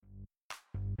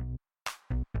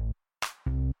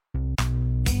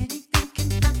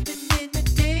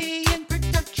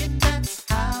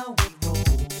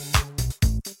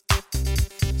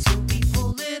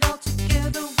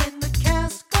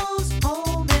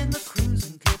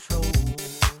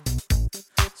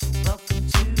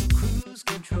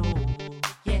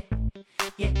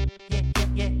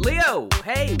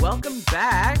Hey, welcome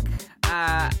back.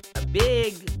 A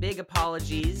big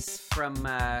apologies from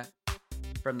the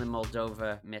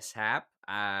Moldova mishap.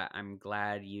 I'm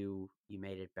glad you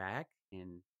made it back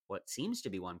in what seems to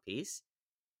be one piece.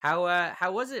 How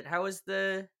was it? How was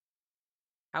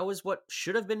what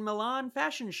should have been Milan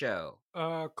fashion show?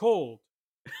 Cold,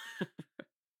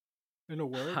 in a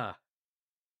word. Huh.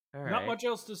 All Not right. much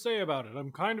else to say about it.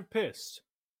 I'm kind of pissed.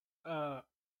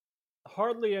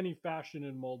 Hardly any fashion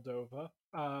in Moldova.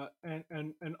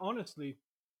 And honestly,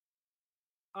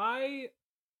 I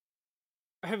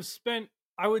have spent,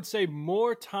 I would say,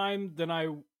 more time than I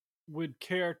would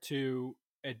care to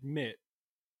admit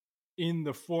in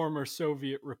the former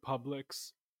Soviet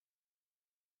republics.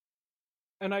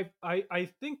 And I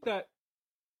think that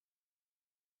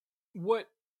what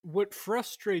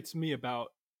frustrates me about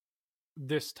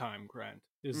this time, Grant,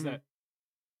 is that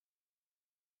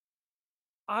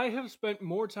I have spent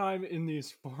more time in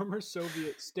these former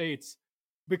Soviet states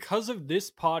because of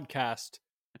this podcast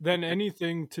than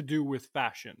anything to do with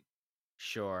fashion.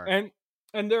 Sure. And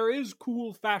there is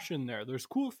cool fashion there. There's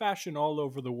cool fashion all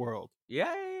over the world.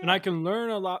 Yeah. And I can learn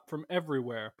a lot from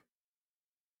everywhere.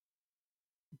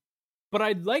 But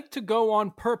I'd like to go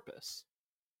on purpose.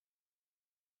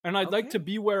 And I'd like to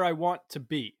be where I want to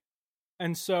be.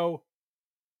 And so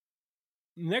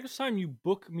next time you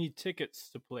book me tickets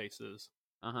to places,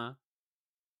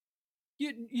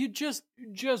 you just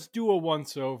do a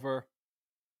once over.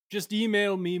 Just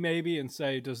email me maybe and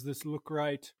say, does this look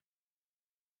right?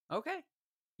 Okay.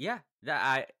 Yeah.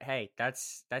 Hey,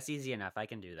 that's easy enough. I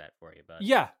can do that for you, bud.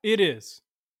 Yeah, it is.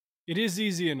 It is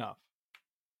easy enough.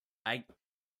 I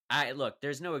look,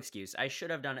 there's no excuse. I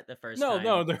should have done it the first time.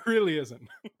 No, there really isn't.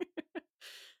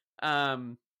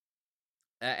 And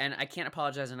I can't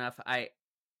apologize enough. I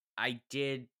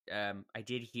did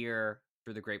hear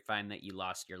through the grapevine that you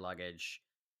lost your luggage.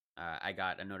 I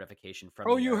got a notification from.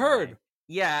 Oh, you heard?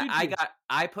 Yeah,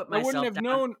 I put myself.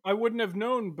 I wouldn't have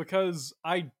known because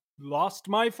I lost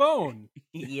my phone.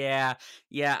 yeah.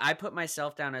 I put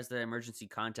myself down as the emergency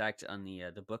contact on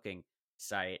the booking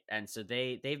site, and so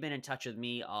they've been in touch with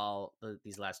me all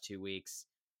these last 2 weeks.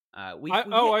 I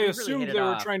assumed they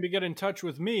were trying to get in touch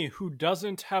with me, who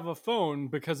doesn't have a phone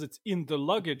because it's in the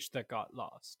luggage that got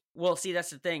lost. Well, see, that's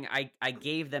the thing. I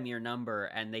gave them your number,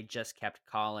 and they just kept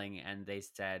calling, and they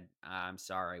said, "I'm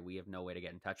sorry, we have no way to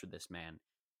get in touch with this man."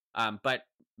 But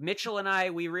Mitchell and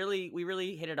I, we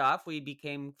really hit it off. We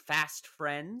became fast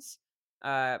friends.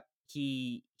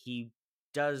 He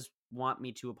does want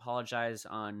me to apologize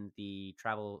on the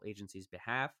travel agency's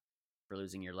behalf for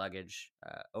losing your luggage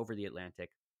over the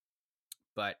Atlantic.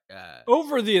 But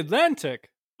over the Atlantic?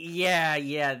 Yeah,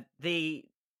 they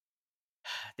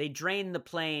drained the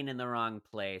plane in the wrong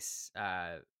place.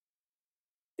 Yeah,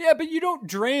 but you don't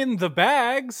drain the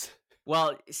bags.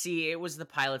 Well, see, it was the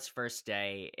pilot's first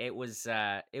day. It was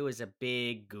a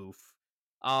big goof.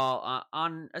 All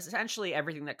on essentially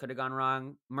everything that could have gone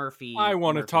wrong. I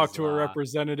want to talk to a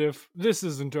representative. This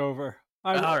isn't over.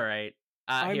 All right.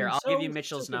 Here, I'll give you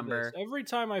Mitchell's number. Every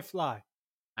time I fly.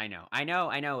 I know.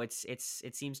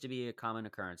 It seems to be a common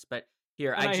occurrence, but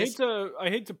here I hate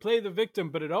to play the victim,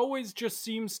 but it always just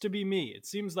seems to be me. It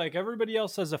seems like everybody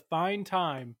else has a fine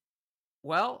time.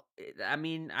 Well, I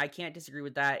mean, I can't disagree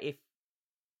with that.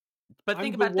 But I'm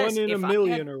think about the this: one in a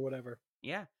million or whatever.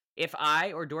 Yeah, if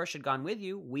I or Dorsch had gone with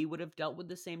you, we would have dealt with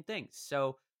the same things.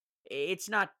 So it's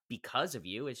not because of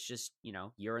you. It's just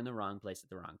you're in the wrong place at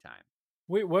the wrong time.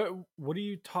 Wait, what? What are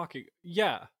you talking?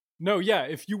 Yeah, no, yeah.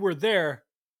 If you were there,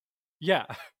 yeah.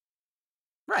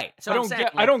 Right. So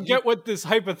I don't get what this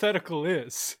hypothetical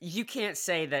is. You can't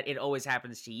say that it always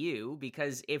happens to you,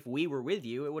 because if we were with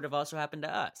you, it would have also happened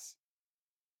to us.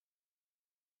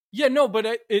 Yeah, no, but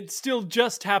it still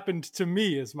just happened to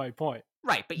me is my point.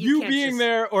 Right, but you being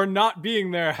there or not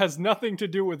being there has nothing to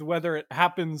do with whether it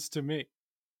happens to me.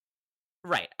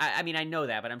 Right. I mean, I know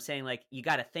that, but I'm saying, like, you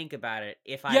got to think about it.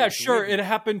 It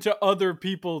happened to other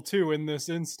people too in this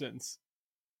instance.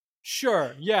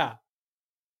 Sure, yeah.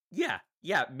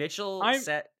 Yeah, Mitchell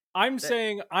said... I'm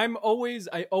saying I always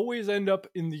end up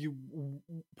in the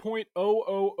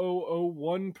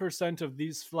 0.00001% of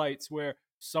these flights where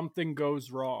something goes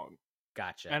wrong.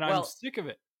 Gotcha. And I'm sick of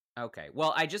it. Okay.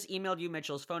 Well, I just emailed you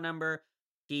Mitchell's phone number.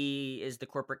 He is the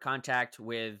corporate contact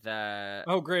with...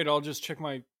 Oh, great. I'll just check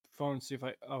my phone and see if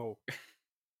Well,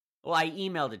 I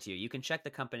emailed it to you. You can check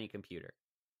the company computer.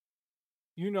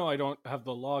 I don't have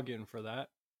the login for that.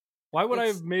 Why would I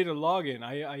have made a login?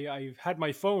 I've had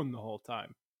my phone the whole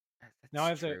time. Now I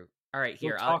have to. All right,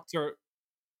 here. I'll talk to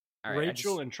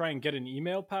Rachel and try and get an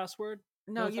email password.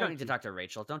 No, you don't thank need to you. talk to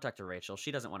Rachel. Don't talk to Rachel.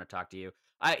 She doesn't want to talk to you.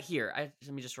 Let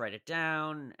me just write it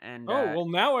down. And Oh, well,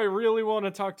 now I really want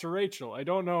to talk to Rachel. I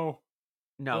don't know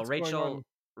no, what's going on.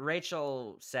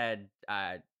 Rachel said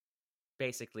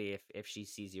basically if she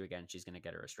sees you again, she's going to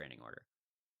get a restraining order.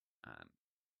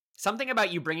 Something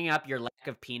about you bringing up your lack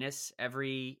of penis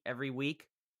every week.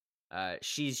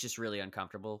 She's just really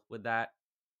uncomfortable with that.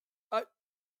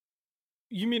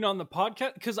 You mean on the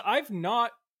podcast? Because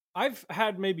I've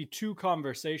had maybe 2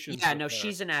 conversations. Yeah, with no, her.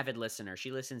 she's an avid listener.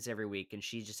 She listens every week, and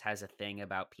she just has a thing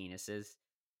about penises.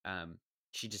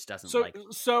 She just doesn't like.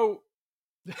 So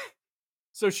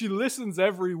she listens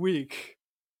every week,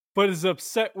 but is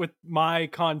upset with my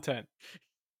content.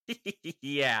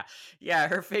 Yeah.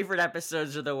 Her favorite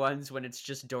episodes are the ones when it's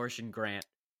just Dorsch and Grant.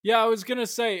 Yeah, I was gonna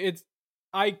say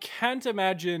I can't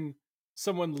imagine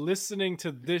someone listening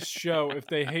to this show if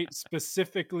they hate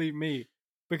specifically me,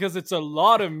 because it's a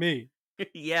lot of me.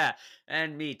 Yeah,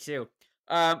 and me too.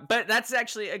 But that's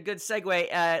actually a good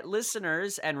segue.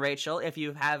 Listeners and Rachel, if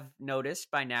you have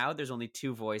noticed by now, there's only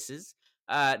 2 voices.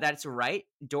 That's right.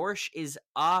 Dorsch is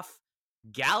off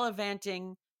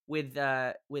gallivanting with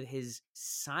his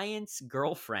science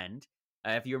girlfriend.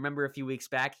 If you remember a few weeks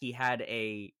back, he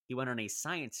went on a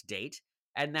science date,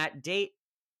 and that date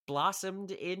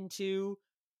blossomed into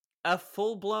a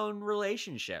full-blown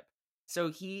relationship. So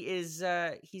he's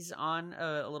on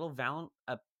a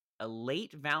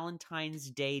late Valentine's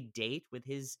Day date with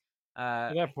his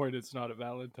At that point, it's not a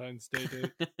Valentine's Day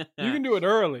date. You can do it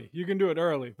early,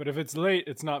 but if it's late,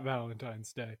 it's not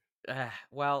Valentine's Day.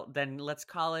 Well, then let's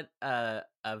call it a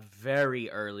very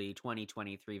early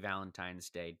 2023 Valentine's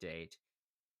Day date.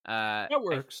 That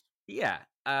works.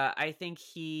 I think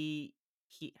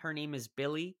her name is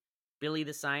Billy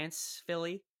the Science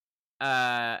Filly.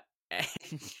 No,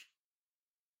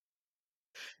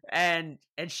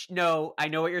 I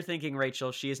know what you're thinking,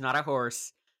 Rachel. She is not a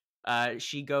horse.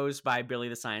 She goes by Billy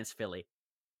the Science Filly.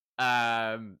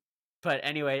 But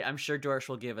anyway, I'm sure Dorsch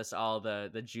will give us all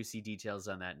the juicy details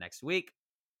on that next week.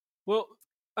 Well,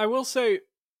 I will say,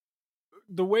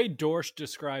 the way Dorsch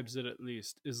describes it, at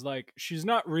least, is like she's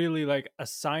not really like a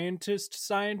scientist.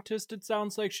 It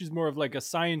sounds like she's more of like a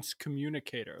science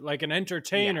communicator, like an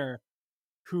entertainer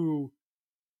who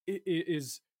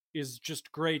is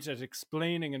just great at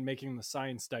explaining and making the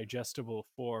science digestible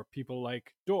for people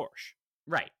like Dorsch.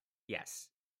 Right. Yes.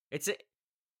 It's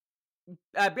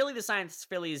Billy the Science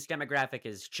Filly's demographic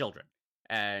is children,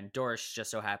 and Dorsch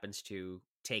just so happens to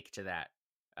take to that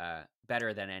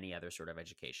better than any other sort of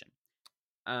education.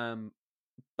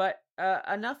 But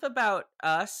enough about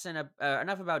us and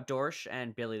enough about Dorsch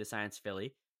and Billy the Science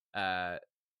Filly.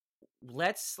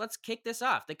 Let's kick this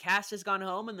off. The cast has gone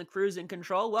home and the crew's in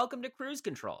control. Welcome to Cruise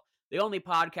Control, the only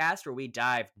podcast where we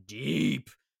dive deep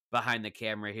behind the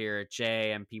camera here at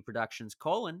JMP Productions,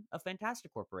 a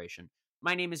fantastic corporation.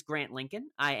 My name is Grant Lincoln.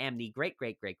 I am the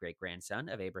great-great-great-great-grandson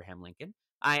of Abraham Lincoln.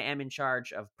 I am in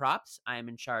charge of props. I am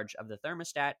in charge of the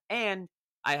thermostat, and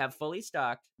I have fully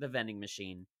stocked the vending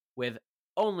machine with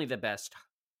only the best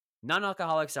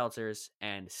non-alcoholic seltzers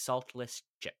and saltless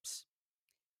chips.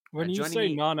 When you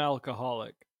say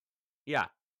non-alcoholic, yeah,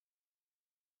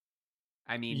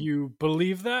 I mean, you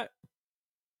believe that?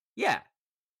 Yeah.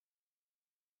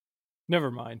 Never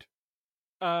mind.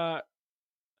 I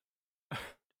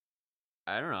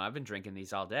don't know. I've been drinking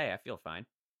these all day. I feel fine.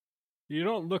 You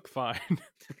don't look fine.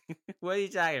 What are you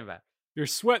talking about? You're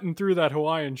sweating through that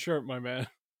Hawaiian shirt, my man.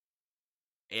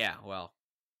 Yeah, well.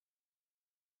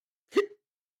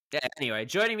 Anyway,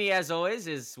 joining me as always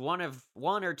is one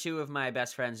or two of my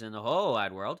best friends in the whole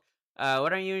wide world. Why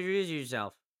don't you introduce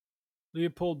yourself?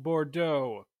 Leopold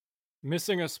Bordeaux.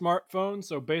 Missing a smartphone,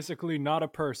 so basically not a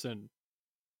person.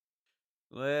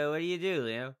 What do you do,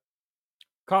 Leo?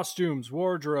 Costumes,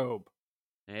 wardrobe.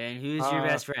 And who's your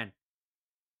best friend?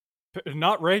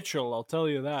 Not Rachel, I'll tell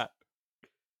you that.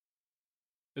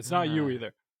 It's not you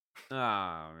either.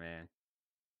 Oh, man.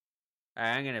 All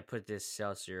right, I'm going to put this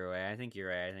seltzer away. I think you're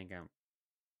right. I think I'm...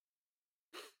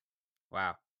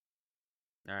 Wow.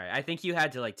 All right. I think you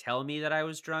had to, tell me that I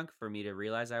was drunk for me to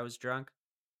realize I was drunk.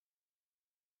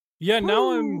 Yeah,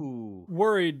 now I'm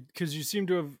worried because you seem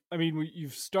to have... I mean,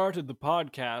 you've started the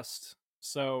podcast,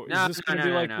 so is this going to be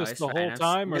like this the whole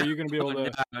time, or are you going to be able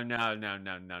to...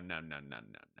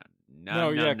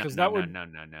 No. Yeah, because that would... No.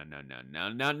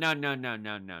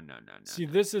 See,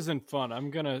 this isn't fun. I'm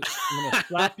gonna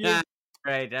slap you.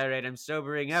 Right. I'm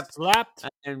sobering up. Slapped.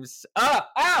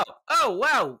 Oh,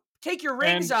 wow. Take your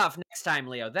rings off next time,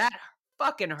 Leo. That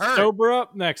fucking hurt. Sober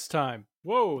up next time.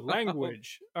 Whoa,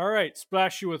 language. All right,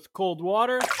 splash you with cold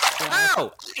water.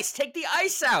 Oh, ice. Take the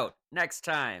ice out next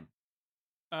time.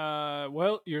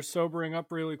 Well, you're sobering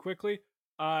up really quickly.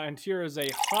 And here is a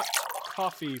hot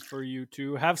coffee for you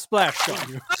to have splashed on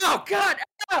you. Oh God!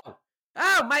 Oh,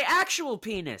 my actual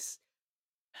penis.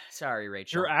 Sorry,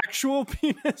 Rachel. Your actual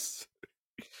penis?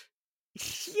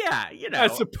 Yeah,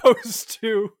 As opposed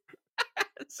to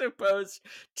as opposed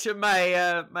to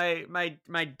my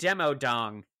my demo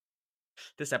dong.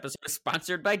 This episode is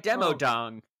sponsored by Demo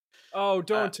Dong. Oh,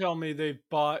 don't tell me they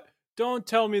bought. Don't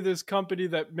tell me this company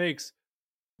that makes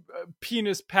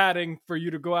penis padding for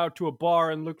you to go out to a bar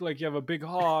and look like you have a big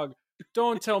hog.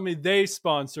 Don't tell me they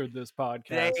sponsored this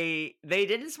podcast. They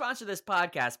didn't sponsor this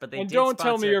podcast, but they and did. Don't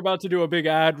tell me you're about to do a big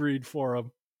ad read for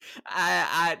them.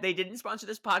 They didn't sponsor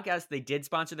this podcast. They did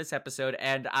sponsor this episode,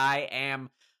 and I am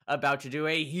about to do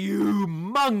a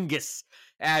humongous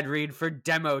ad read for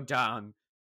Demo Dong.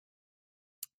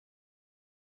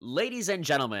 Ladies and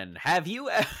gentlemen, have you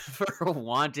ever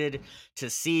wanted to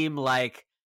seem like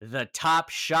the top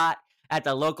shot at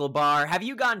the local bar? Have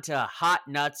you gone to Hot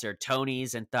Nuts or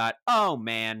Tony's and thought, oh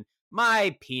man,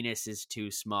 my penis is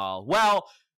too small? Well,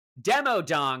 Demo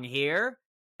Dong here,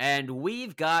 and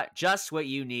we've got just what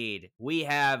you need. We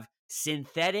have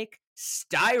synthetic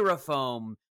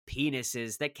styrofoam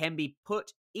penises that can be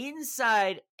put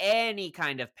inside any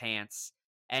kind of pants,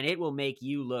 and it will make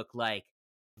you look like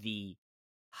the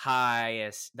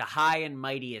high and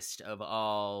mightiest of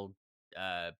all,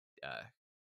 the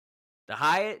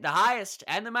highest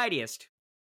and the mightiest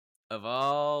of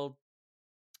all.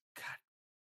 God,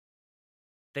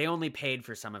 they only paid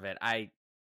for some of it. I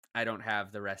don't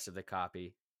have the rest of the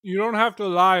copy. You don't have to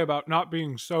lie about not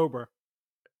being sober.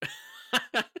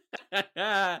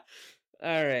 All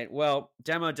right. Well,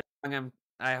 Demo Dong,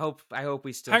 I hope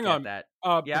we still Hang get on. that.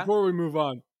 Yeah? Before we move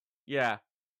on. Yeah.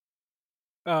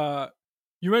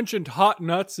 You mentioned Hot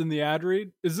Nuts in the ad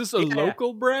read. Is this a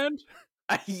local brand?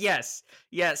 Yes.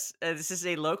 This is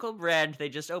a local brand. They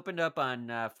just opened up on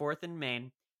 4th and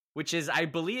Main, which is, I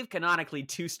believe, canonically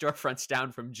 2 storefronts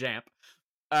down from Jamp.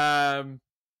 Wow.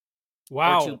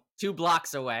 2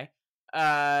 blocks away.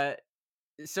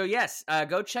 So yes,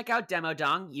 go check out Demo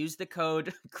Dong. Use the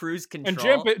code Cruise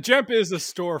Control. And Jamp is a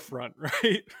storefront,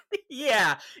 right?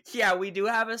 yeah, we do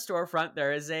have a storefront.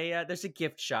 There's a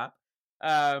gift shop.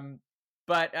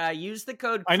 But use the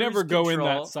code. I never go Control.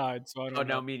 in that side, so I don't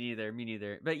know. No, me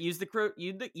neither. But use the code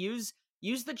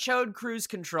Cruise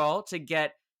Control to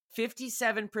get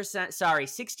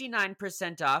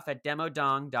 69% off at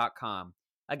demodong.com.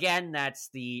 Again, that's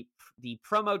the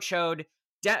promo code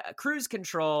Cruise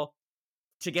Control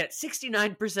to get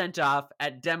 69% off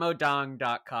at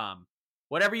demodong.com.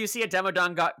 Whatever you see at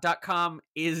demodong.com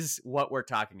is what we're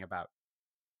talking about.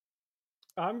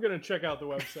 I'm going to check out the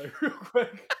website real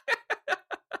quick.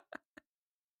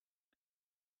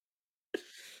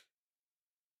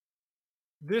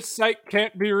 This site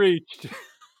can't be reached.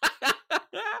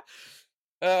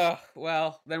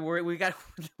 Well, then we got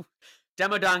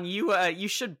Demo Dong. You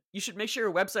should make sure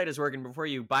your website is working before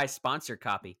you buy sponsor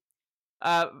copy.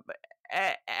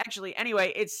 Actually,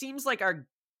 anyway, it seems like our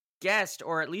guest,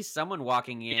 or at least someone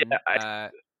walking in. Yeah,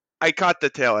 I caught the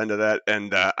tail end of that,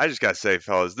 and I just gotta say,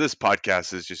 fellas, this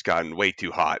podcast has just gotten way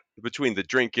too hot. Between the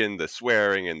drinking, the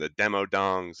swearing, and the Demo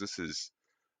Dongs, this is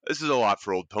a lot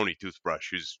for old Tony Toothbrush,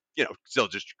 who's still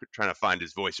just trying to find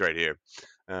his voice right here.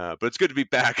 But it's good to be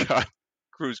back on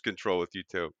Cruise Control with you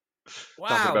two. Wow,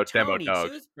 talking about Tony Demo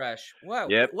Toothbrush. Whoa,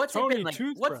 yep. What's Tony it been like?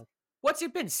 Toothbrush. What's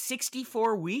it been?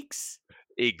 64 weeks?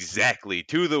 Exactly,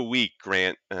 to the week,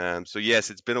 Grant. So yes,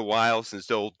 it's been a while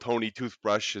since old Tony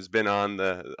Toothbrush has been on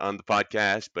the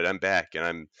podcast, but I'm back, and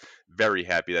I'm very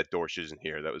happy that Dorsch isn't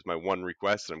here. That was my one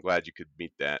request, and I'm glad you could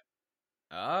meet that.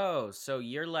 Oh, so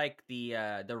you're like the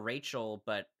Rachel,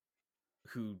 but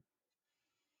who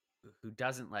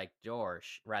doesn't like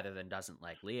Dorsch rather than doesn't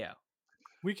like Leo.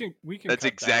 We can. That's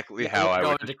exactly how I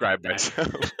would describe myself.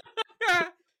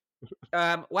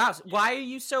 Wow. Why are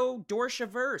you so Dorsch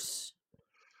averse?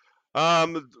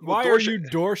 Why are you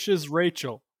Dorsch's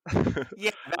Rachel?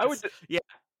 Yeah,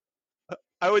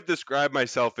 I would describe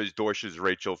myself as Dorsch's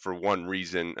Rachel for one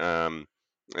reason,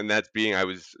 and that's being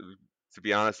to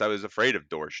be honest, I was afraid of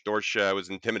Dorsch. Dorsch was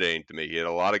intimidating to me. He had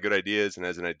a lot of good ideas, and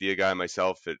as an idea guy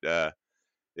myself,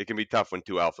 it can be tough when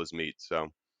two alphas meet. So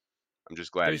I'm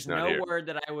just glad he's not here. There's no word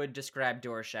that I would describe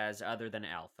Dorsch as other than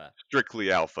alpha.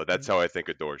 Strictly alpha. That's how I think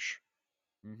of Dorsch.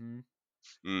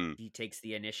 Mm-hmm. He takes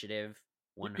the initiative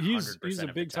 100% He's a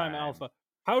big time time alpha.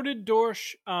 How did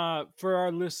Dorsch, for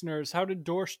our listeners, how did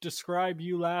Dorsch describe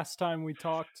you last time we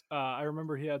talked? I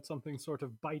remember he had something sort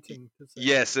of biting to say.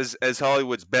 Yes, as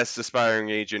Hollywood's best aspiring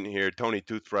agent here, Tony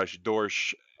Toothbrush,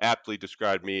 Dorsch aptly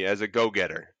described me as a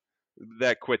go-getter.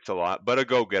 that quits a lot, but a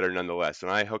go-getter nonetheless.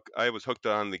 And I was hooked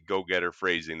on the go-getter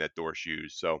phrasing that Dorsch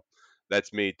used. So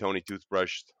that's me, Tony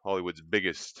Toothbrush, Hollywood's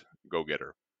biggest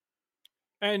go-getter.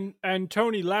 And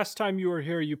Tony, last time you were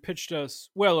here, you pitched us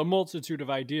a multitude of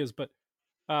ideas, but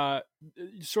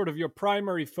sort of your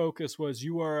primary focus was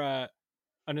you are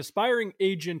an aspiring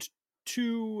agent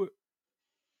to,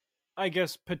 I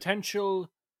guess,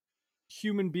 potential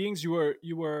human beings. You were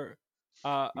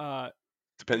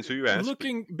Depends who you ask.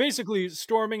 looking, basically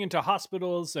storming into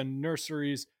hospitals and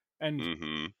nurseries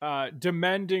and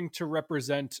demanding to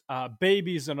represent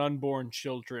babies and unborn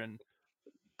children.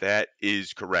 That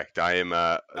is correct. I am,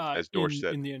 as Dorsch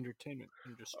said, in the entertainment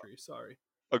industry. Sorry,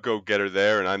 a go-getter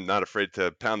there, and I'm not afraid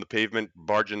to pound the pavement,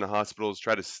 barge into hospitals,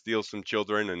 try to steal some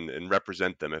children, and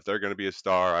represent them. If they're going to be a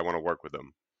star, I want to work with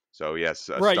them. So yes,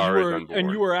 a right. star is unborn.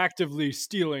 And you were actively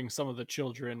stealing some of the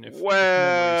children.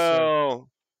 Well,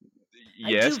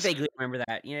 yes, I do vaguely remember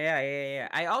that. Yeah.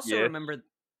 I also remember.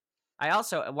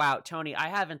 Wow, Tony, I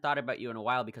haven't thought about you in a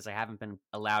while because I haven't been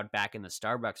allowed back in the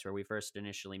Starbucks where we first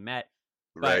initially met.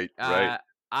 But, right.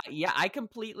 I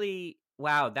completely.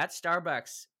 Wow, that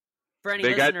Starbucks. For any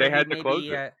They listener, had to close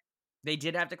it. They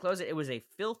did have to close it. It was a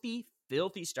filthy,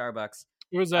 filthy Starbucks.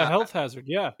 It was a health hazard.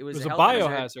 Yeah, it was a health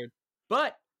biohazard.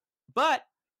 But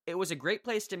it was a great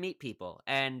place to meet people,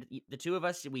 and the two of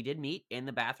us, we did meet in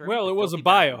the bathroom. Well, it was a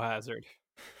biohazard.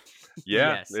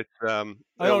 Yeah, yes. It's I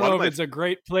don't know if it's a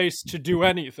great place to do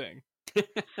anything. It's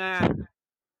a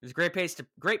great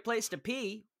place to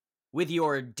pee with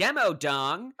your demo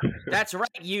dong. That's right.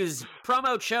 Use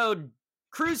promo code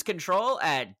cruise control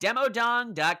at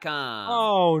demodong.com.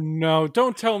 Oh no,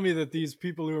 don't tell me that these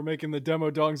people who are making the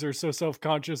demo dongs are so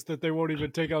self-conscious that they won't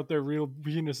even take out their real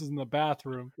penises in the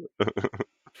bathroom.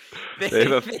 They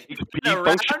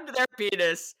around their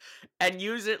penis and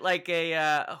use it like a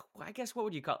I guess what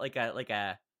would you call it? like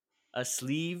a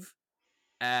sleeve.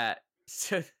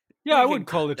 So yeah, I would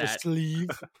call it a sleeve.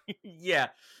 Yeah.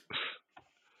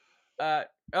 I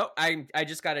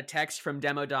just got a text from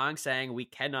Demo Dong saying we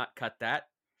cannot cut that.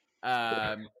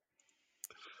 But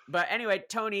anyway,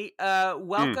 Tony,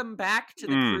 welcome back to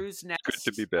the Cruise Nest. Good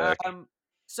to be back.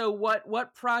 So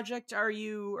what project are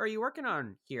you working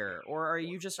on here, or are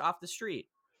you just off the street?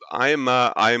 I'm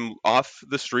off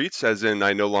the streets, as in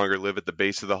I no longer live at the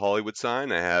base of the Hollywood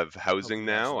sign. I have housing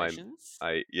now.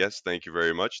 Yes, thank you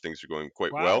very much. Things are going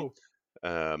quite well.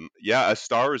 A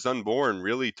Star is Unborn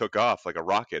really took off like a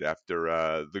rocket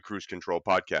after the Cruise Control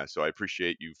podcast. So I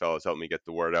appreciate you fellas helping me get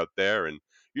the word out there, and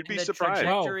you'd be surprised. The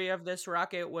trajectory of this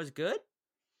rocket was good.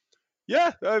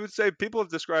 Yeah, I would say people have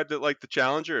described it like the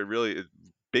Challenger. It really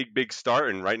big start,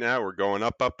 and right now we're going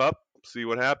up. See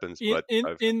what happens.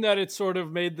 In that it sort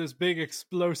of made this big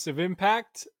explosive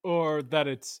impact, or that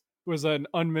it was an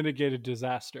unmitigated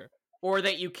disaster, or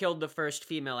that you killed the first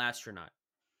female astronaut.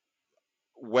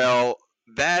 Well,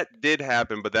 that did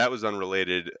happen, but that was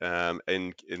unrelated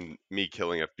in me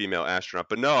killing a female astronaut.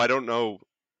 But no, I don't know.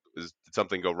 Did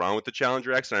something go wrong with the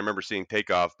Challenger X? And I remember seeing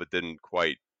takeoff, but didn't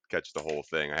quite catch the whole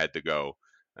thing. I had to go.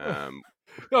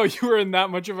 Oh, you were in that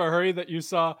much of a hurry that you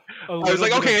saw I was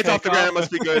like, okay, it's off the ground. It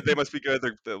must be good. They must be good.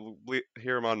 They'll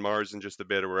hear them on Mars in just a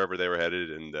bit or wherever they were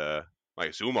headed. And I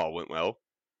assume all went well.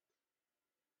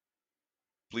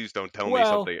 Please don't tell me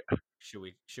something. Should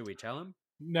we tell him?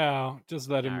 No, just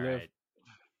let him live. Right.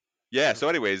 Yeah, so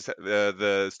anyways,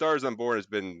 the Star is Unborn has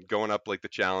been going up like the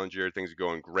Challenger. Things are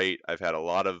going great. I've had a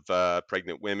lot of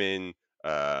pregnant women,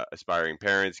 aspiring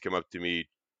parents come up to me,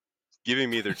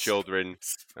 giving me their children,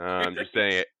 just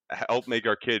saying, help make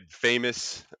our kid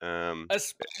famous.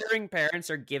 Aspiring parents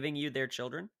are giving you their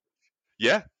children?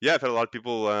 Yeah, I've had a lot of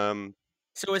people.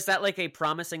 So is that like a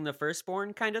promising the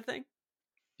firstborn kind of thing?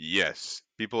 Yes,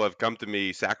 people have come to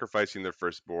me sacrificing their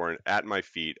firstborn at my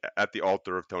feet, at the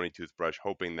altar of Tony Toothbrush,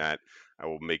 hoping that I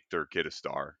will make their kid a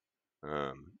star.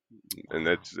 And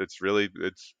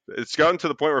it's gotten to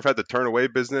the point where I've had to turn away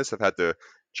business. I've had to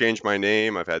change my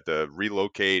name. I've had to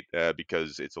relocate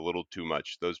because it's a little too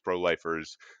much. Those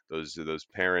pro-lifers, those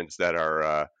parents that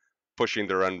are pushing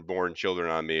their unborn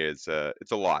children on me, it's a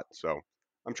lot. So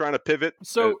I'm trying to pivot.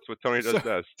 So that's what Tony does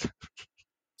best.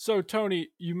 So Tony,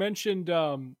 you mentioned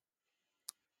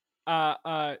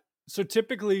so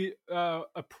typically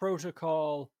a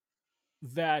protocol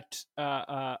that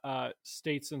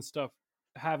states and stuff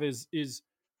have is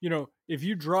if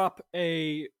you drop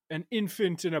an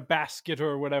infant in a basket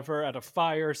or whatever at a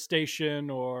fire station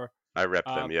or I rep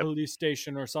them, yep. police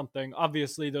station or something,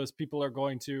 obviously those people are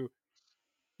going to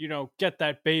get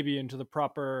that baby into the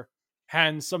proper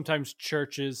hands. Sometimes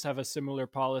churches have a similar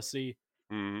policy.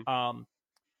 Mm-hmm.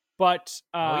 But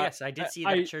Oh yes, I did see that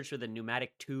I church with a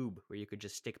pneumatic tube where you could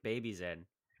just stick babies in.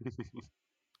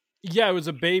 yeah, it was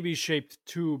a baby shaped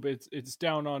tube. It's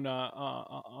down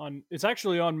on it's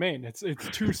actually on Main. It's 2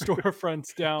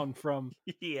 storefronts down from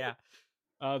Yeah,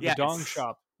 the yeah. dong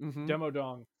shop, Mm-hmm. Demo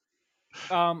Dong.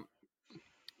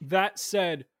 That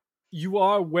said, you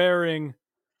are wearing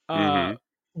Mhm.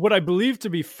 what I believe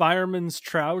to be fireman's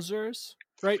trousers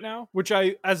right now, which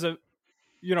I, as a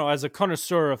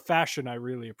connoisseur of fashion, I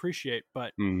really appreciate.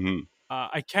 But Mhm.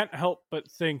 I can't help but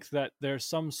think that there's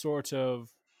some sort of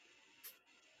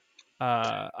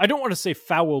I don't want to say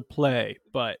foul play,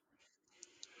 but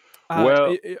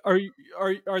Well,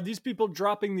 are these people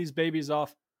dropping these babies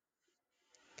off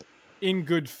in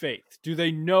good faith? Do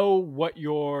they know what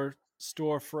your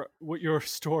storefront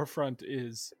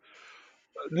is?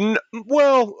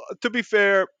 well, to be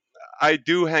fair, I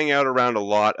do hang out around a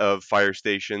lot of fire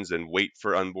stations and wait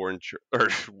for or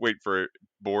wait for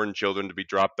born children to be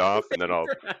dropped off, and then I'll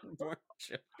For unborn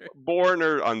children. born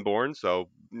or unborn. So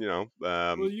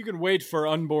Well, you can wait for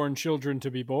unborn children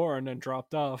to be born and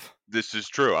dropped off. this is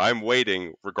true. I'm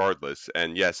waiting regardless,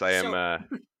 and yes, I am.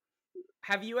 So,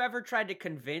 have you ever tried to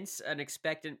convince an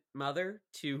expectant mother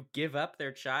to give up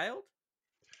their child?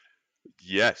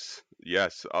 Yes,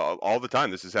 yes, all the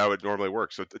time. This is how it normally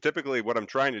works. So typically, what I'm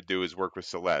trying to do is work with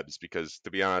celebs because,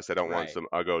 to be honest, I don't want Right. some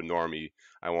uggo normie.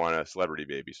 I want a celebrity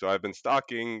baby. So I've been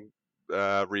stalking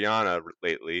Rihanna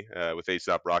lately with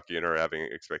ASAP Rocky and her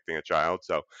expecting a child.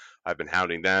 So I've been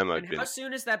hounding them. And how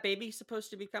soon is that baby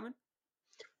supposed to be coming?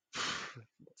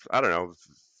 I don't know,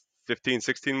 15,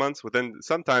 16 months within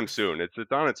sometime soon. It's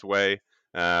on its way,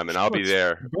 and I'll be What's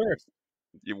there birth?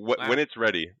 Wow. when it's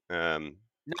ready.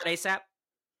 Not ASAP.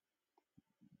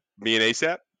 Me and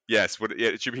ASAP? Yes,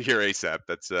 it should be here ASAP.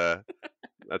 That's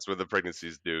what the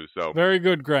pregnancies do. So Very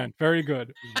good, Grant. Very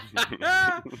good.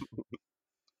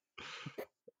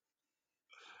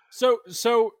 So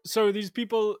these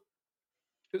people.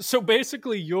 So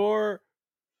basically, you're.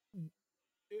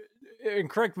 And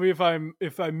correct me if I'm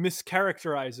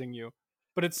mischaracterizing you,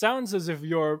 but it sounds as if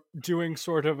you're doing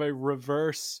sort of a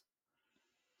reverse.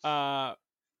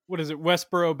 What is it,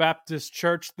 Westboro Baptist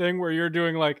Church thing, where you're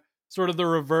doing like sort of the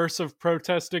reverse of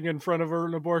protesting in front of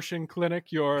an abortion clinic.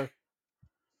 You're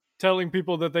telling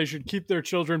people that they should keep their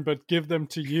children but give them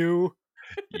to you.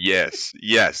 yes,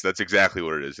 that's exactly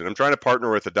what it is. And I'm trying to partner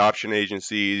with adoption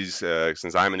agencies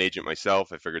since I'm an agent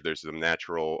myself. I figured there's some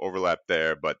natural overlap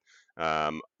there, but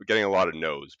we're getting a lot of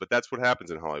no's. But that's what happens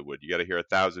in Hollywood. You got to hear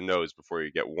 1,000 no's before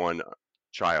you get one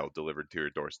child delivered to your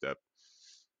doorstep.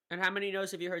 And how many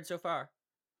no's have you heard so far?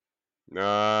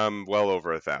 Well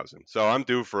over 1,000. So I'm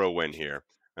due for a win here.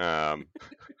 Yeah,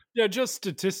 just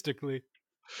statistically.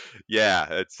 Yeah,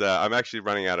 it's I'm actually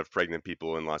running out of pregnant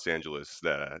people in Los Angeles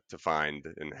to find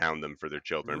and hound them for their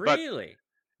children. Really? But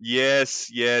yes.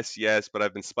 But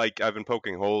I've been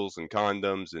poking holes in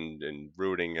condoms and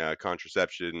ruining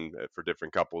contraception for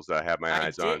different couples that I have my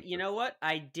eyes on. You know what?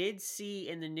 I did see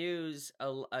in the news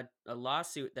a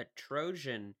lawsuit that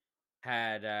Trojan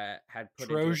had put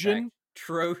Trojan? into effect.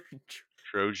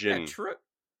 Trojan. Yeah,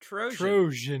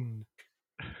 Trojan.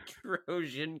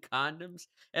 Trojan condoms.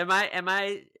 Am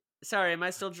I sorry? Am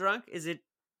I still drunk? Is it?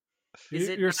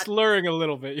 You're not... slurring a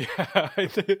little bit. Yeah,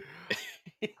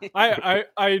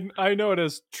 I know it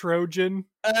as Trojan.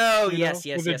 Oh yes,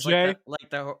 with a J.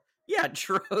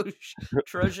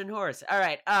 Trojan horse. All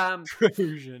right.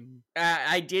 Trojan.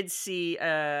 I did see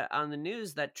on the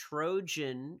news that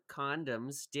Trojan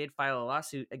condoms did file a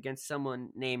lawsuit against someone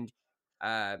named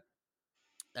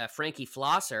Frankie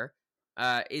Flosser.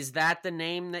 Is that the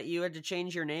name that you had to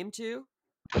change your name to?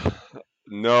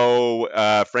 No,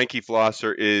 Frankie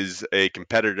Flosser is a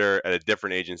competitor at a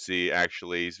different agency.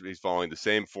 Actually, he's following the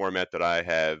same format that I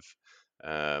have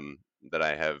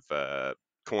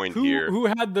coined here. Who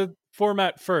had the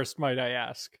format first? Might I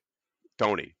ask?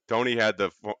 Tony had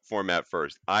the format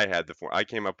first. I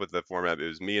came up with the format. It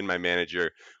was me and my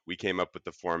manager. We came up with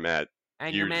the format.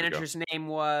 And your manager's name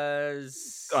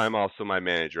was? I'm also my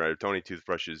manager. Tony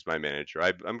Toothbrush is my manager.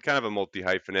 I'm kind of a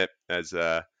multi-hyphenate, as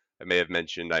I may have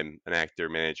mentioned. I'm an actor,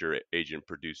 manager, agent,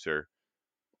 producer,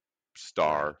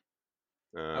 star.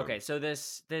 Okay, so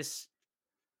this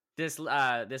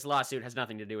lawsuit has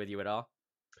nothing to do with you at all?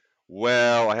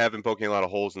 Well, I have been poking a lot of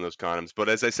holes in those condoms, but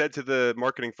as I said to the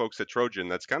marketing folks at Trojan,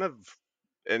 that's kind of,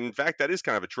 in fact, that is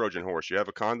kind of a Trojan horse. You have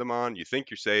a condom on, you think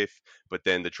you're safe, but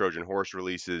then the Trojan horse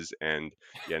releases and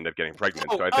you end up getting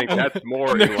pregnant. So I think that's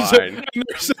more in line.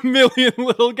 There's a million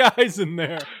little guys in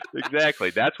there.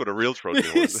 Exactly. That's what a real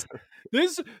Trojan horse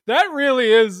is. That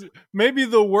really is maybe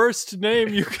the worst name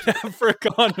you could have for a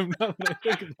condom. Now that I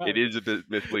think about it is a bit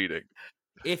misleading.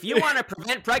 If you want to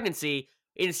prevent pregnancy,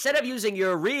 instead of using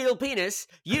your real penis,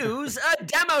 use a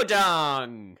demo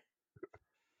dong.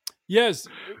 Yes.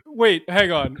 Wait,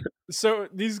 hang on. So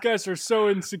these guys are so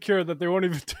insecure that they won't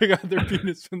even take out their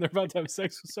penis when they're about to have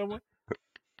sex with someone?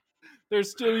 They're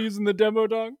still using the demo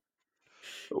dong?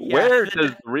 Where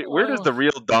does the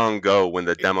real dong go when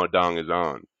the demo dong is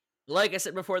on? Like I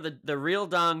said before, the real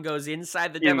dong goes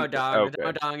inside the demo dong. Okay. The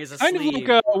demo dong is a Kind sleeve.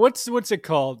 of like what's it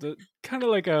called? Kind of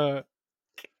like a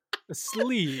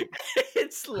sleeve.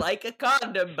 It's like a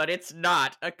condom, but it's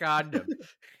not a condom.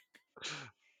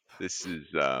 This is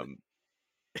I'm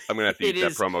gonna have to use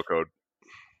that promo code.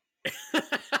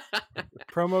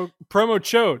 promo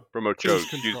chode. Promo chode,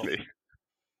 excuse me.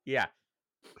 Yeah,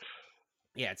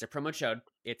 it's a promo chode.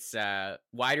 It's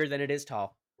wider than it is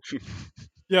tall.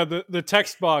 Yeah, the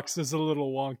text box is a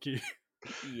little wonky.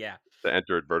 Yeah, to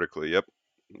enter it vertically. Yep,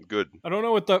 good. I don't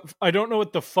know what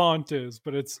the font is,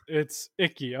 but it's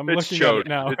icky. I'm looking chode. at it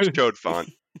now. It's chode font.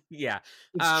 Yeah,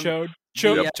 it's chode.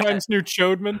 Chode Times New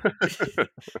Chodeman.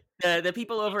 The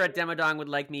people over at Demodong would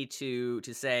like me to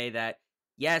say that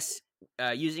yes,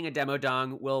 using a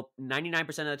Demodong will 99%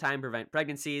 of the time prevent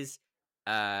pregnancies.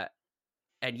 And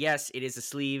yes, it is a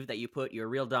sleeve that you put your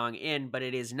real dong in, but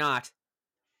it is not,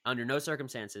 under no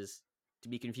circumstances, to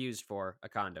be confused for a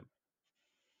condom.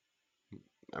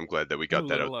 I'm glad that we got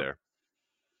that out there.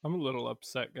 I'm a little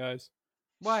upset, guys.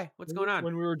 Why? What's going on?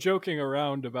 When we were joking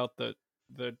around about the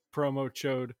promo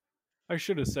chode, I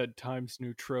should have said Times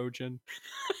New Trojan.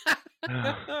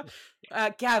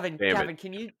 Gavin,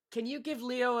 can you give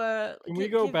Leo a? Can we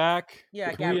go back?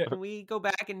 Yeah, Gavin, can we go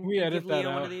back and give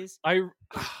Leo one of these?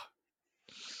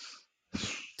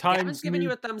 Gavin's giving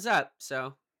you a thumbs up,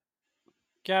 so.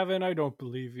 Gavin, I don't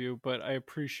believe you, but I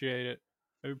appreciate it.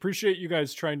 I appreciate you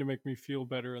guys trying to make me feel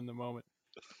better in the moment.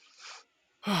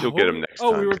 You'll get him next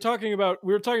time. We were talking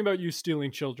about you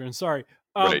stealing children. Sorry.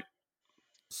 Right.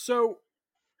 So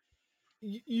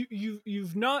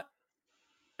you've not,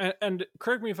 and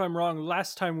correct me if I'm wrong.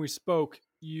 Last time we spoke,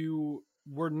 you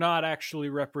were not actually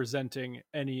representing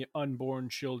any unborn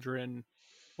children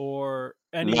or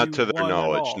any. Not to their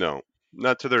knowledge, no.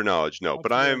 Not to their knowledge, no.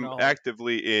 But I'm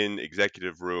actively in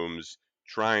executive rooms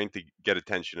trying to get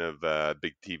attention of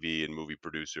big TV and movie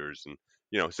producers, and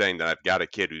saying that I've got a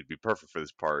kid who'd be perfect for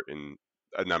this part in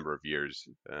a number of years.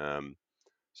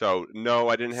 So no,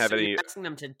 I didn't have any. You're asking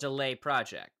them to delay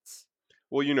projects.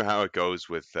 Well, you know how it goes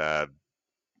with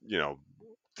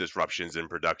disruptions in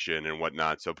production and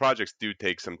whatnot. So projects do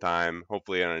take some time,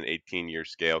 hopefully on an 18-year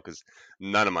scale, because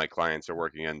none of my clients are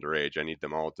working underage. I need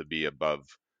them all to be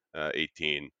above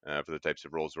 18 for the types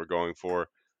of roles we're going for.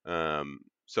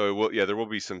 So there will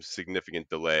be some significant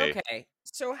delay. Okay,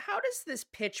 so how does this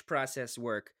pitch process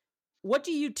work? What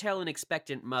do you tell an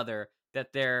expectant mother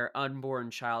that their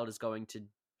unborn child is going to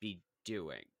be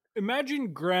doing?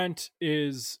 Imagine Grant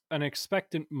is an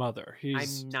expectant mother.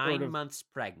 I'm 9 months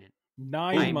pregnant.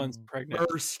 9 months pregnant.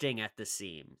 Bursting at the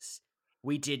seams.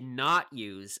 We did not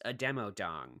use a demo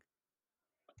dong.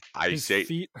 His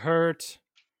feet hurt.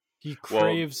 He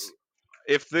craves.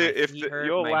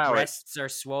 You'll allow my breasts are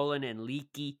swollen and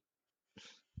leaky.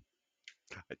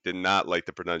 I did not like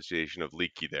the pronunciation of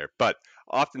leaky there, but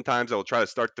oftentimes I will try to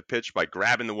start the pitch by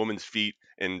grabbing the woman's feet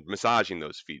and massaging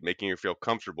those feet, making her feel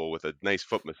comfortable with a nice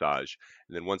foot massage.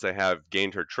 And then once I have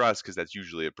gained her trust, because that's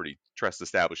usually a pretty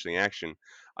trust-establishing action,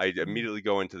 I immediately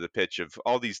go into the pitch of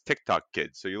all these TikTok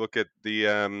kids. So you look at the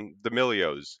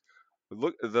D'Amelios.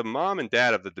 Look, the mom and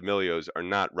dad of the D'Amelios are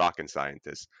not rocket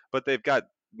scientists, but they've got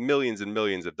millions and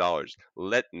millions of dollars.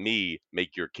 Let me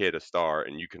make your kid a star,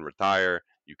 and you can retire.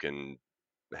 You can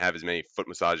have as many foot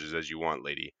massages as you want,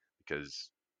 lady, because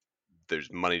there's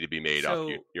money to be made off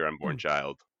your unborn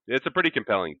child. It's a pretty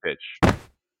compelling pitch.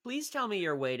 Please tell me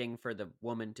you're waiting for the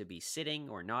woman to be sitting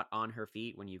or not on her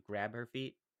feet when you grab her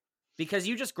feet. Because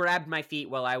you just grabbed my feet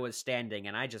while I was standing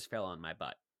and I just fell on my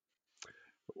butt.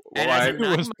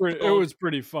 Well, it was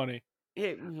pretty funny. I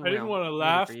didn't want to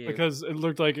laugh because it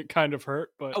looked like it kind of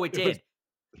hurt, but it did.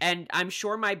 And I'm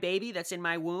sure my baby that's in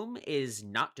my womb is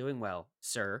not doing well,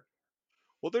 sir.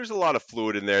 Well, there's a lot of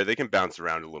fluid in there. They can bounce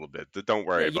around a little bit. Don't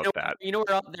worry about that. You know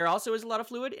where there also is a lot of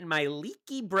fluid? In my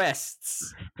leaky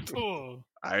breasts.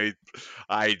 I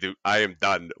am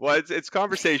done. Well, it's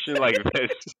conversation like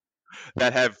this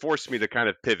that have forced me to kind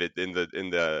of pivot in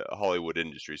the Hollywood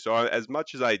industry. So as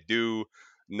much as I do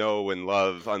know and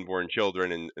love unborn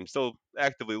children and I'm still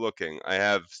actively looking, I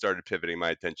have started pivoting my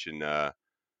attention to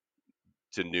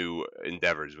new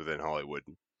endeavors within Hollywood.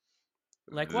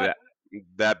 Like what?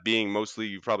 That being mostly,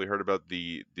 you've probably heard about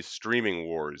the streaming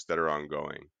wars that are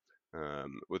ongoing.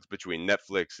 with between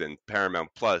Netflix and Paramount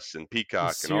Plus and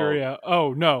Peacock and all. Syria.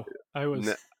 Oh no, I was.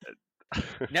 Ne-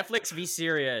 Netflix v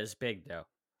Syria is big though.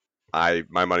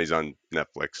 My money's on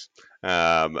Netflix.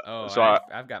 Oh, So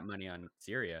I've got money on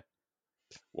Syria.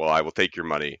 well, I will take your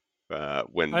money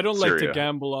when I don't Syria. like to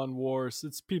gamble on wars.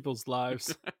 It's people's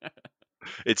lives.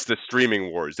 It's the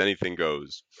streaming wars. Anything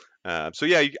goes. So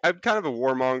yeah, I'm kind of a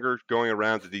warmonger going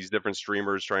around to these different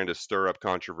streamers trying to stir up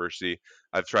controversy.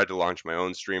 I've tried to launch my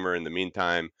own streamer in the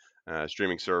meantime,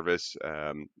 streaming service.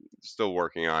 Still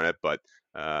working on it, but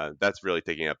that's really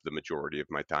taking up the majority of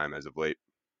my time as of late.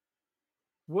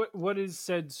 What is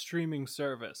said streaming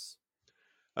service?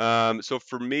 So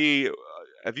for me,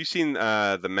 have you seen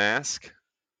The Mask?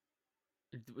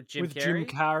 With Jim With Carrey,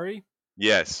 Jim Carrey?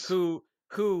 Yes. who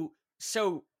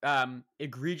so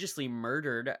egregiously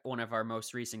murdered one of our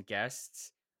most recent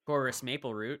guests, Horace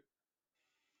Mapleroot.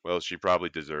 Well, she probably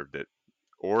deserved it,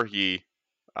 or he.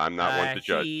 I'm not one to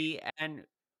judge. He and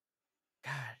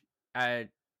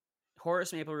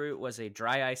Horace Mapleroot was a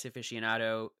dry ice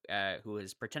aficionado who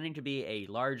was pretending to be a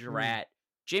large rat.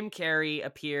 Jim Carrey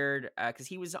appeared because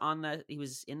he was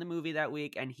in the movie that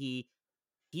week, and he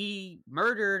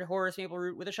murdered Horace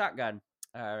Mapleroot with a shotgun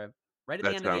right at the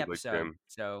end of the episode. Like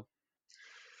so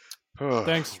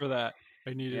thanks for that.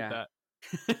 I needed that.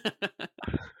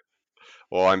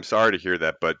 Well, I'm sorry to hear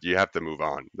that, but you have to move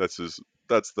on. That's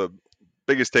the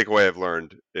biggest takeaway I've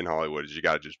learned in Hollywood is you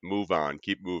got to just move on,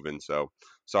 keep moving. So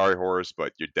sorry, Horace,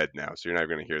 but you're dead now, so you're not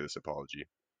going to hear this apology.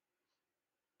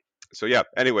 So yeah,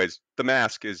 anyways, The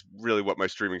Mask is really what my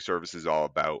streaming service is all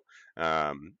about.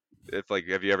 Have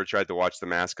you ever tried to watch The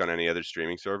Mask on any other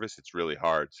streaming service? It's really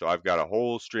hard. So I've got a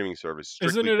whole streaming service.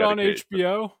 Isn't it on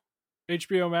HBO?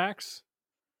 HBO Max?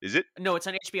 Is it? No, it's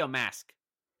on HBO Mask.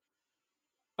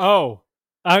 Oh,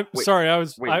 I'm sorry.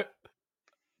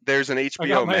 There's an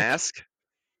HBO Mask.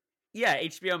 Yeah,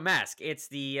 HBO Mask. It's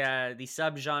the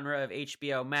subgenre of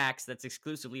HBO Max that's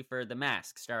exclusively for The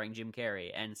Mask, starring Jim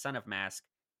Carrey, and Son of Mask,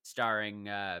 starring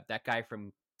that guy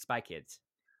from Spy Kids.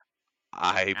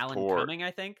 Alan Cumming,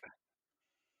 I think.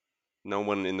 No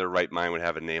one in their right mind would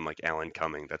have a name like Alan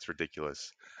Cumming. That's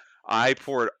ridiculous. I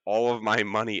poured all of my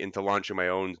money into launching my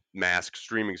own Mask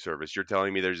streaming service. You're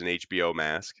telling me there's an HBO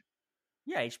Mask?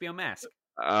 Yeah, HBO Mask.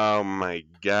 Oh my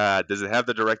god. Does it have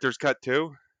the director's cut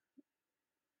too?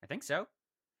 I think so.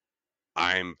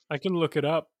 I can look it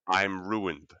up. I'm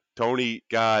ruined. Tony,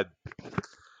 God,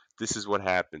 this is what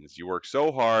happens. You work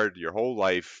so hard your whole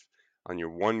life on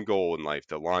your one goal in life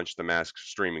to launch the Mask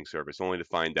streaming service, only to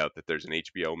find out that there's an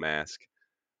HBO Mask.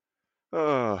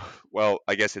 Oh, well,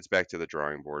 I guess it's back to the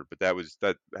drawing board, but that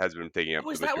has been taking up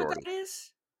the majority. Is that what that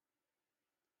is?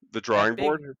 The drawing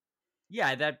board?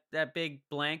 Yeah, that big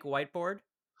blank whiteboard.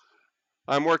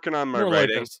 I'm working on my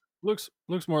writing. Looks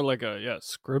more like a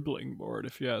scribbling board,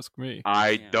 if you ask me.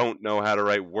 I don't know how to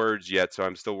write words yet, so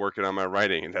I'm still working on my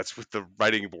writing, and that's what the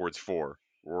writing board's for.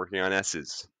 We're working on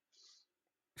S's.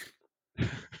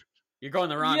 You're going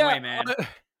the wrong way, man.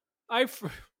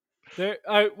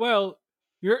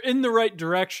 You're in the right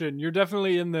direction. You're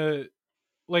definitely in the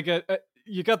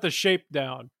you got the shape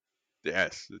down.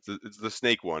 Yes, it's the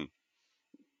snake one.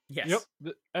 Yes. Yep.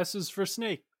 The S is for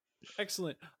snake.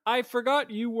 Excellent. I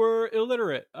forgot you were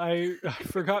illiterate. I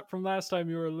forgot from last time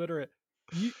you were illiterate.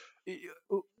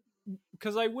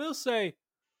 Because I will say,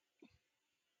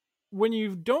 when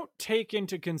you don't take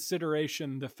into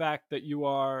consideration the fact that you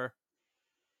are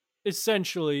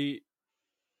essentially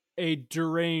a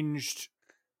deranged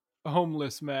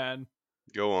homeless man.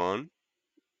 Go on.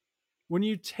 When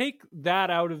you take that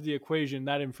out of the equation,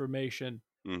 that information,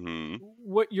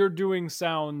 what you're doing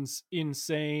sounds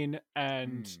insane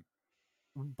and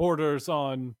borders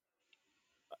on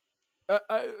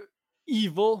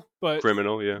evil, but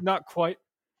criminal, yeah. Not quite.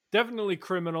 Definitely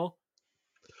criminal.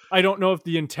 I don't know if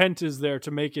the intent is there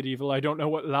to make it evil. I don't know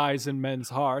what lies in men's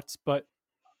hearts, but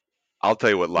I'll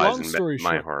tell you what lies in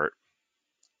my heart.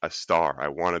 A star. I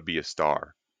want to be a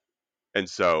star. And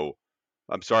so,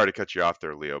 I'm sorry to cut you off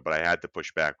there, Leo, but I had to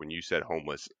push back when you said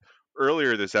homeless.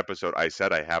 Earlier this episode, I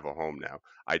said I have a home now.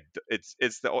 It's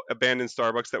the abandoned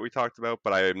Starbucks that we talked about,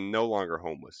 but I am no longer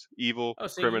homeless. Evil,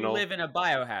 so criminal. You live in a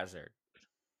biohazard.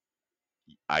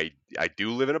 I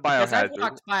do live in a biohazard. Because I've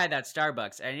walked by that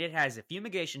Starbucks, and it has a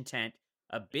fumigation tent,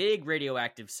 a big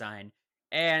radioactive sign,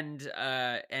 and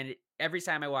every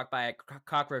time I walk by it,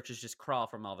 cockroaches just crawl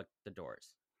from all the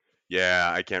doors.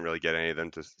 Yeah, I can't really get any of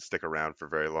them to stick around for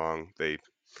very long. They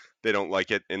don't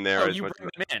like it in there. Oh, you bring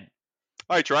them in?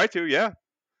 I try to, yeah.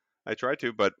 I try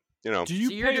to, but you know. Do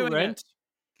you pay rent?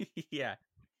 Yeah.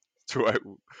 Do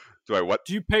I what?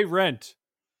 Do you pay rent?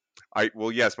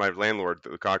 Well, yes. My landlord,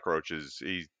 the cockroaches,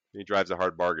 he He drives a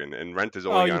hard bargain, and rent has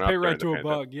Oh, only you gone pay up during rent the to a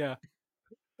pandemic. bug, yeah.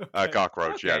 A Okay.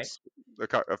 cockroach, Okay. yes,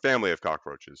 a family of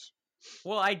cockroaches.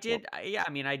 Well, I did. Yeah,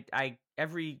 I mean, I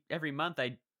every month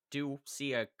I do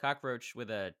see a cockroach with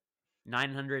a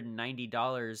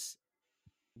 $990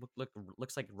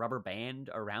 looks like rubber band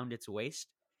around its waist,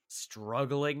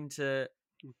 struggling to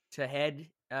head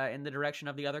in the direction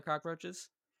of the other cockroaches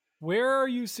Where are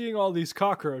you seeing all these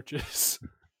cockroaches?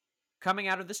 coming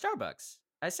out of the Starbucks.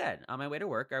 I said on my way to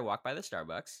work, I walk by the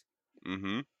Starbucks.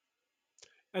 Mm-hmm.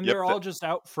 And Yep, they're all just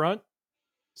out front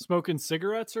smoking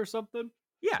cigarettes or something?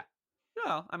 Yeah,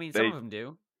 no, I mean some They- of them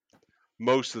do.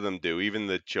 Most of them do, even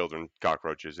the children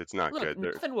cockroaches. It's not Look, good.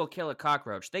 nothing will kill a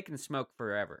cockroach. They can smoke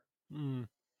forever. Mm,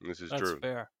 This is that's true.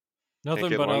 fair. Can't Nothing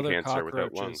get but lung other cancer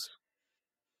without lungs. cockroaches.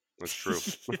 That's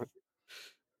true.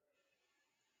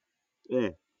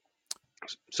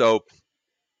 So,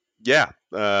 yeah,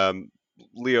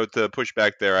 Leo, to push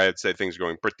back there, I'd say things are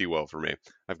going pretty well for me.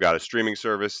 I've got a streaming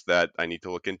service that I need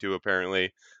to look into,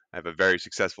 apparently. I have a very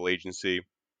successful agency.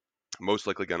 I'm most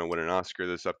likely going to win an Oscar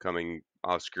this upcoming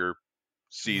Oscar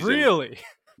season. Really?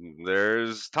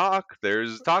 There's talk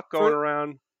going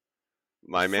around.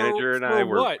 My manager and I for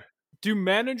were what? Do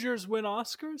managers win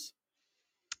Oscars?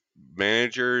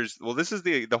 managers. Well, this is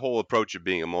the whole approach of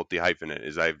being a multi-hyphenate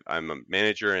is I'm a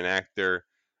manager, an actor,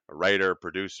 a writer,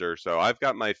 producer. So I've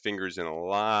got my fingers in a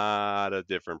lot of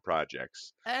different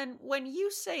projects. And when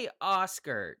you say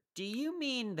Oscar, do you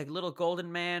mean the little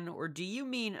golden man, or do you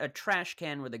mean a trash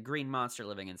can with a green monster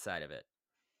living inside of it?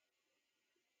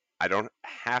 I don't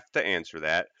have to answer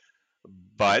that,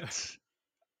 but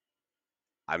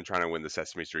I'm trying to win the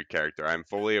Sesame Street character. I'm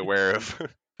fully aware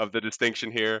of the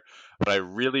distinction here, but I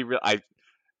really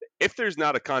if there's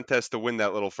not a contest to win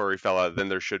that little furry fella, then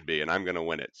there should be, and I'm going to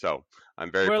win it. So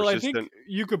I'm very Well, persistent. I think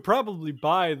you could probably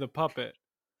buy the puppet.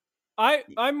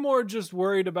 I'm more just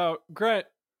worried about Grant.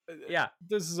 Yeah.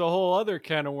 This is a whole other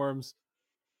can of worms.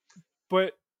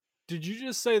 But did you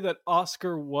just say that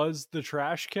Oscar was the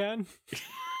trash can?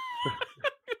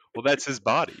 Well, that's his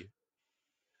body,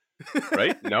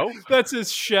 right? No, That's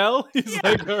his shell. He's Yeah.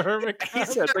 like a hermit crab.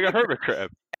 yeah, it's like a hermit crab.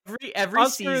 Every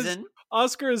Oscar is- season,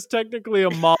 Oscar is technically a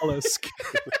mollusk.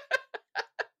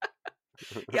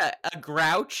 yeah, a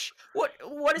grouch.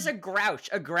 What is a grouch?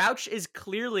 A grouch is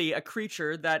clearly a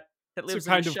creature that lives It's a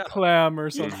kind in a of shell. clam or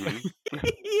something.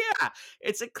 Mhm. Yeah,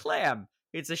 it's a clam.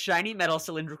 It's a shiny metal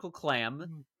cylindrical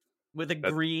clam with a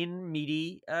green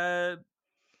meaty I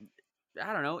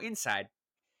don't know, inside.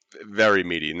 Very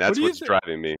meaty, and that's do you what's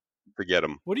driving me to get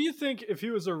him. What do you think if he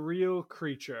was a real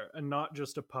creature and not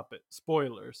just a puppet?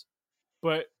 Spoilers.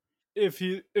 But if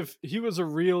he was a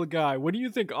real guy, what do you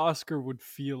think Oscar would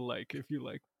feel like if you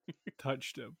like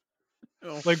touched him?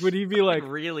 Like would he be like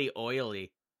really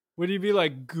oily? would he be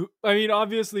like I mean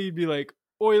obviously he'd be like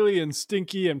oily and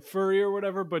stinky and furry or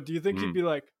whatever, but do you think he'd be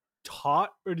like taut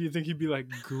or do you think he'd be like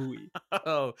gooey?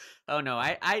 Oh no,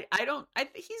 I don't. I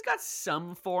think he's got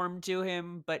some form to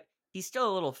him, but he's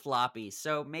still a little floppy.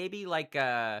 So maybe like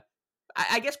I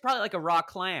guess probably like a raw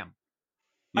clam.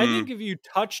 I think if you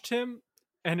touched him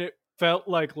and it felt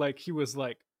like he was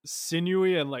like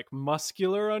sinewy and like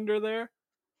muscular under there,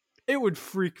 it would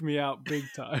freak me out big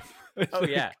time. Oh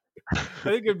yeah. I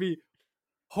think it'd be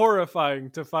horrifying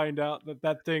to find out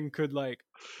that thing could like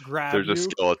grab There's you. a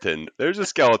skeleton. There's a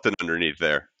skeleton underneath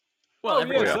there. Well, Oh,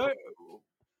 every, yes, yeah.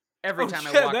 every oh, time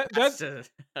yeah, I walk that- past a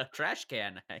trash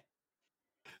can,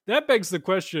 That begs the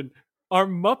question: are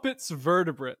Muppets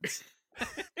vertebrates?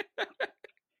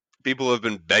 People have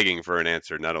been begging for an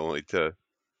answer, not only to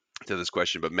this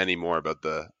question, but many more about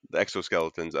the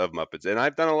exoskeletons of Muppets. And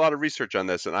I've done a lot of research on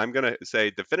this, and I'm going to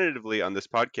say definitively on this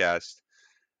podcast,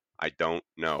 I don't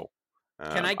know.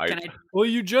 can I Well,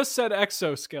 you just said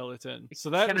exoskeleton, so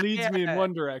that Can I, leads me in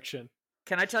one direction.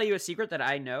 can I tell you a secret that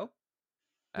I know?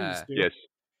 Please do. Yes.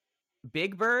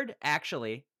 Big Bird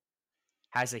actually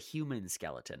has a human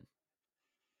skeleton.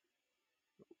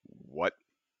 What?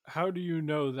 How do you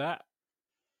know that?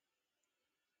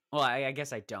 Well, I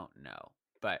guess I don't know,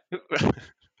 but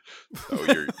Oh,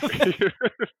 you're.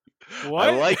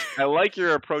 What? I like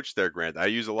your approach there, Grant. I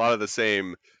use a lot of the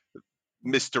same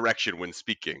misdirection when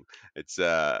speaking. It's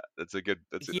that's a good.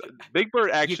 Big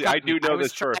Bird actually. I do know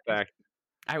this for a fact.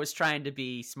 I was trying to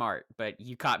be smart, but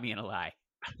you caught me in a lie.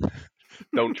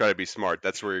 Don't try to be smart.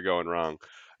 That's where you're going wrong.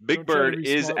 Big Don't try to Bird be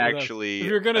is smart with us. actually. If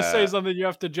you're gonna say something, you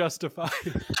have to justify.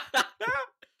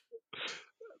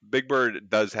 Big Bird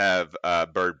does have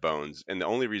bird bones, and the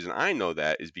only reason I know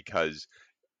that is because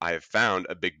I have found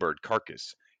a Big Bird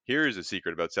carcass. Here's a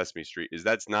secret about Sesame Street: is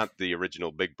that's not the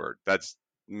original Big Bird. That's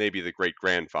maybe the great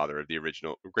grandfather of the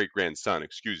original, great grandson,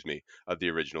 excuse me, of the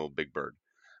original Big Bird.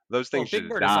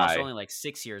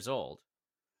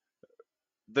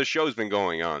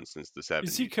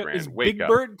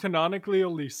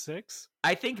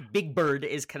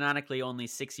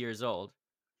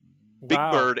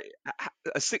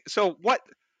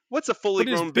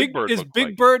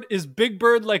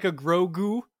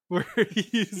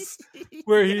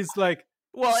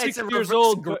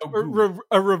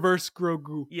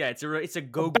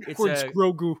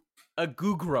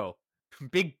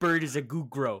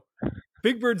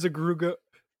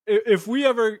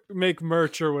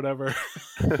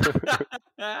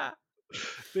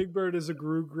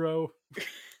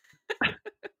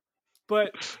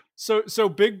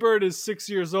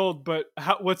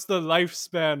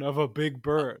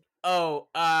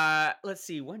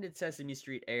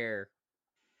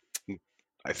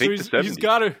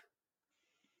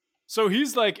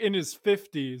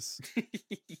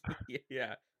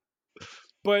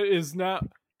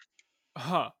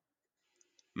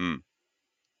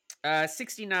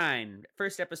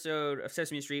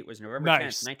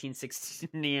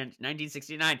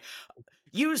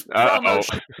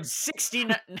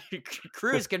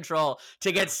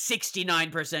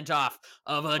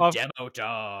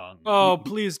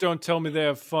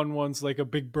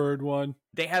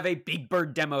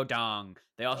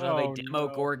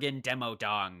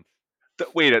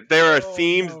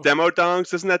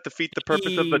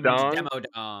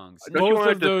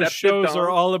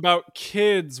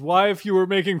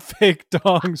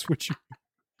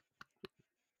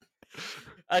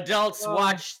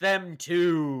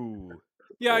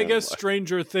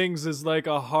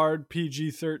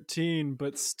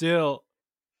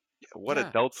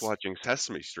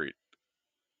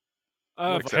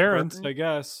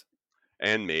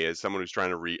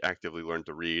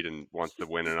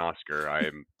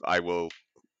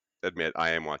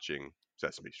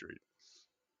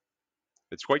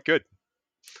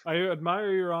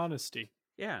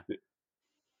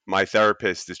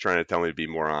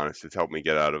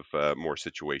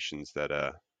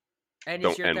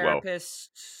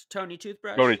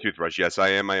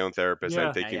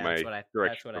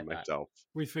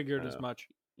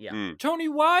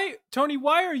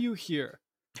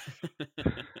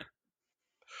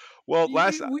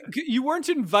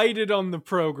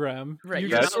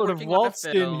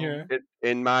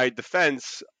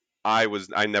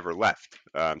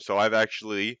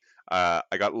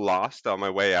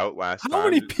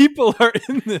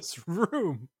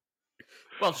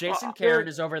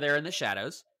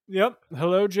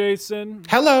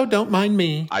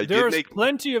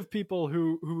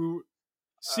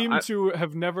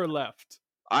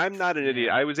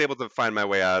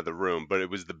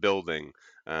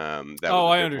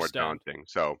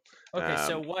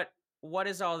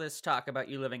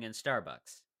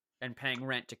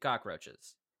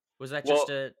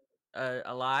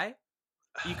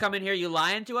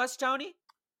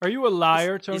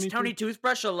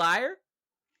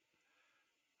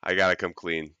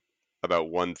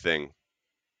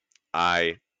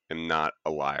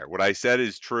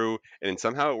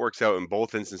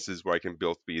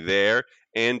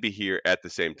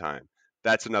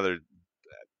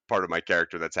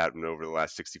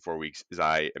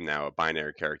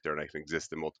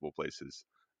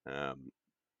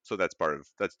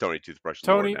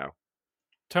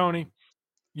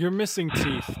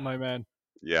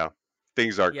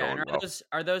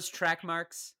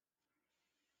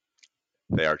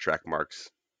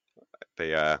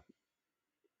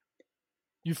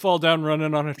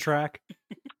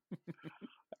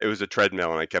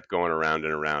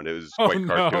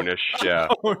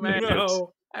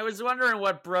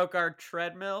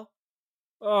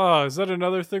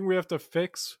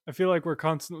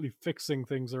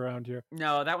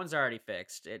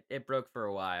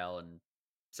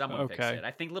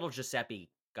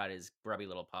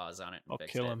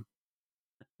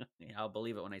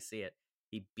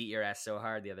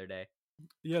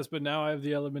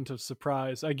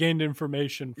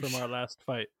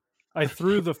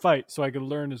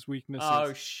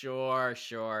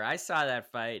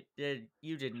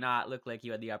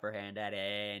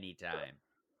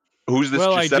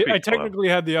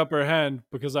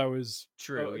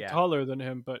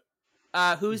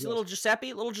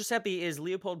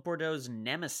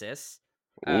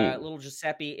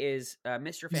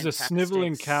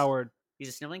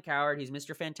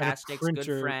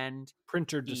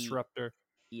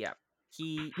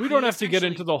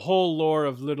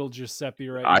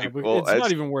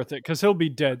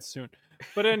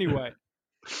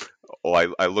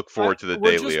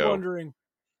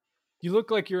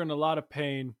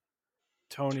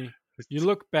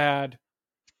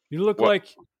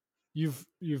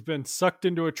 you've been sucked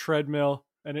into a treadmill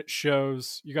and it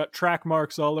shows. You got track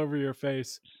marks all over your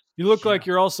face. You look like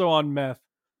you're also on meth.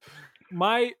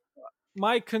 My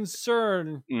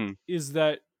concern Mm. is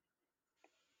that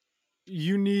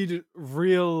you need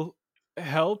real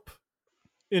help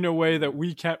in a way that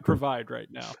we can't provide right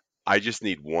now. I just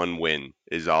need one win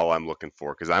is all I'm looking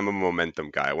for because I'm a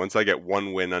momentum guy. Once I get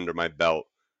one win under my belt,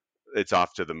 it's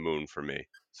off to the moon for me.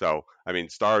 So, I mean,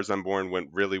 Stars Unborn went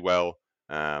really well.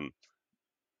 The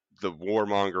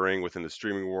warmongering within the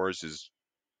streaming wars is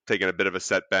taking a bit of a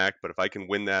setback, but if I can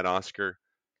win that Oscar,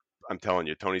 I'm telling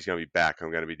you, Tony's going to be back.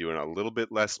 I'm going to be doing a little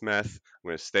bit less meth. I'm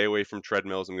going to stay away from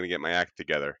treadmills. I'm going to get my act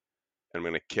together. And I'm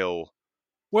going to kill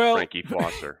Frankie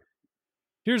Flosser.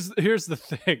 Here's the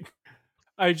thing.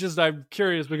 I'm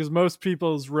curious because most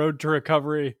people's road to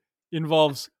recovery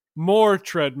involves more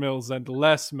treadmills and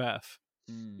less meth.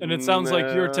 And it sounds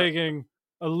like you're taking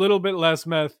a little bit less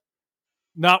meth,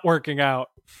 not working out.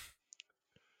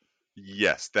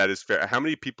 Yes, that is fair. How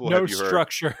many people No have you heard?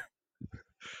 structure.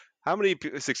 How many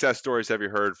success stories have you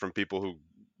heard from people who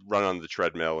run on the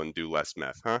treadmill and do less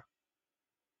meth, huh?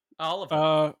 All of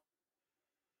them.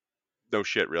 No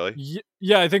shit, really?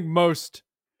 Yeah, I think most.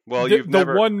 Well,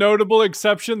 the one notable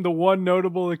exception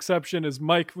is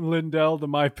Mike Lindell, the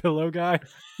My Pillow guy,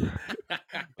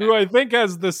 who I think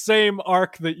has the same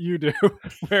arc that you do,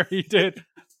 where he did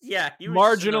he was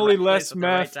marginally less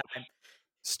meth,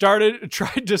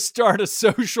 tried to start a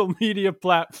social media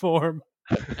platform,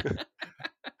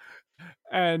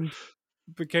 and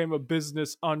became a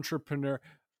business entrepreneur.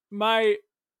 My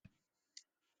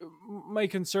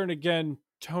concern again,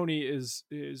 Tony, is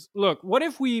look, what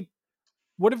if we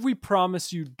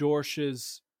promise you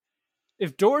Dorsch's,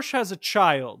 if Dorsch has a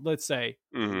child, let's say,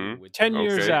 10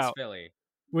 years out,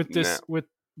 with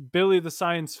Billy the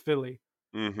Science Filly.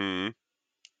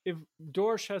 If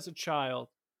Dorsch has a child,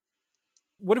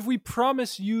 what if we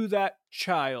promise you that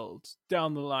child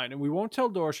down the line? And we won't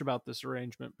tell Dorsch about this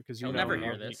arrangement because he'll never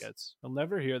hear this. He'll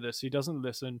never hear this. He doesn't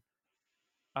listen.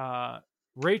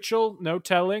 Rachel, no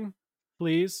telling,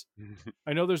 please.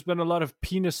 I know there's been a lot of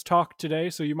penis talk today,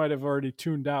 so you might have already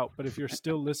tuned out, but if you're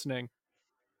still listening.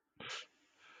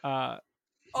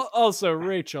 Also,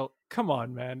 Rachel, come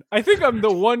on, man. I think I'm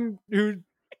the one who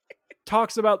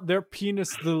talks about their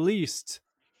penis the least.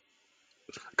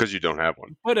 Because you don't have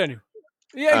one. But anyway.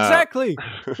 Yeah, exactly.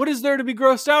 What is there to be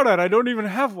grossed out at? I don't even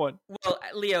have one. Well,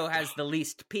 Leo has the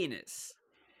least penis.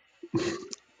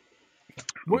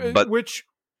 Which,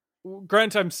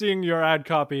 Grant, I'm seeing your ad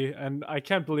copy, and I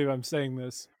can't believe I'm saying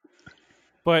this,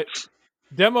 but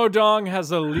Demodong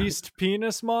has a least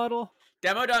penis model?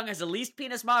 Demodong has a least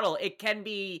penis model. It can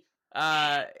be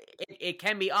it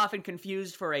can be often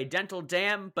confused for a dental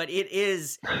dam, but it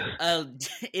is a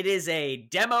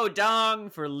Demodong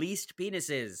for least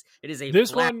penises. It is a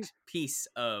flat piece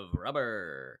of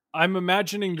rubber. I'm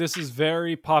imagining this is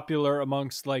very popular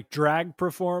amongst like drag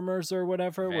performers or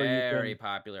whatever. Very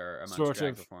popular amongst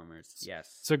drag performers.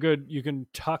 Yes, it's a good. You can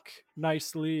tuck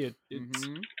nicely.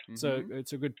 It's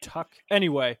a good tuck.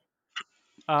 Anyway,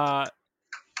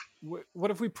 what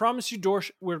if we promise you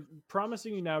Dorsch? We're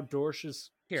promising you now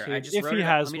Dorsch's here. kid, I just wrote it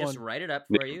up. Let me just write it up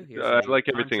for you. I like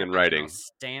everything in writing.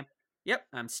 Stamp. Yep,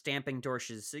 I'm stamping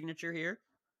Dorsch's signature here.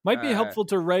 Might be helpful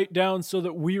to write down so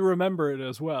that we remember it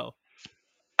as well.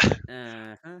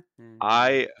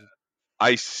 I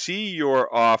see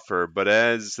your offer, but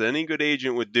as any good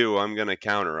agent would do, I'm going to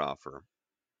counter offer.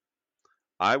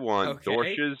 I want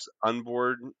Dorsch's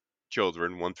unborn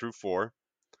children 1 through 4.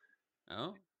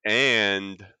 Oh.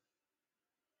 And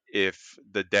if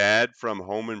the dad from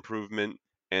Home Improvement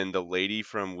and the lady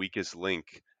from Weakest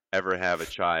Link ever have a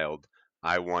child,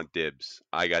 I want dibs.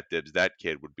 I got dibs. That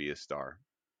kid would be a star.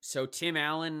 So Tim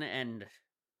Allen and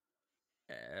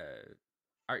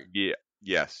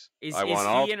yes. Is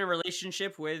he in a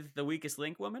relationship with the Weakest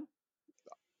Link woman?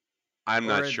 I'm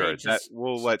not sure.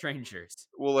 We'll let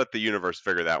the universe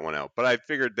figure that one out. But I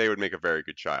figured they would make a very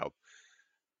good child.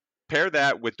 Pair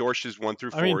that with Dorsch's 1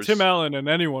 through 4s. I mean, Tim Allen and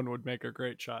anyone would make a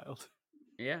great child.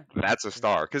 Yeah, that's a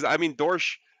star. Because I mean,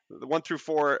 Dorsch, the 1 through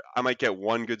 4, I might get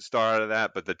one good star out of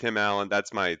that. But the Tim Allen,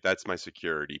 that's my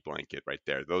security blanket right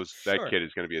there. That kid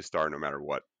is going to be a star no matter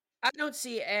what. I don't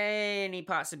see any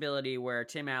possibility where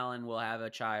Tim Allen will have a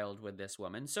child with this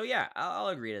woman. So yeah, I'll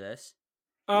agree to this.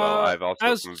 Well,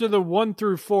 to the 1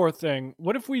 through 4 thing,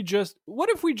 what if we just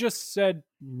said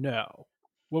no?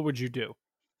 What would you do?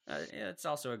 Yeah, that's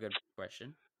also a good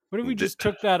question. What if we just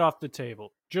took that off the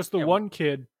table? Just the one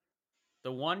kid.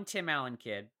 The one Tim Allen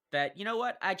kid that, you know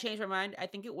what? I changed my mind. I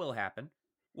think it will happen.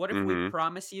 What if we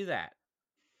promise you that?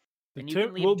 And you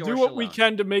can leave We'll Dorsch do what we alone.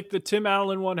 can to make the Tim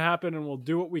Allen one happen, and we'll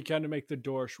do what we can to make the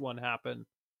Dorsch one happen.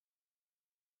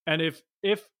 And if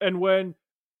and when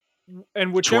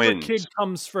and whichever Twins. kid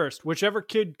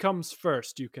comes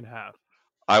first, you can have.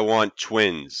 I want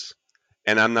twins.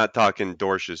 And I'm not talking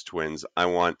Dorsch's twins. I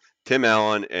want Tim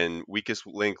Allen and Weakest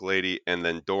Link Lady, and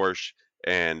then Dorsch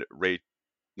and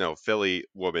Philly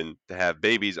woman to have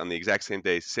babies on the exact same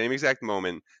day, same exact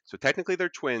moment. So technically they're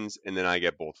twins, and then I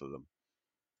get both of them.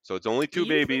 So it's only two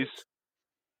babies.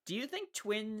 Do you think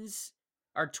twins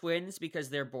are twins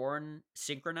because they're born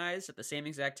synchronized at the same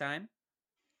exact time?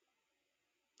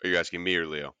 Are you asking me or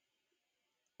Leo?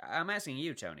 I'm asking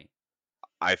you, Tony.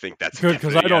 I think that's good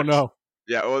because I don't know.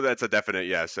 Yeah, well, that's a definite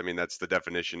yes. I mean, that's the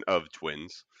definition of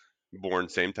twins. Born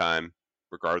same time,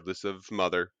 regardless of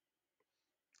mother.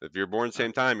 If you're born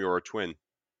same time, you're a twin.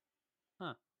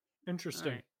 Huh.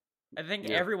 Interesting. Right. I think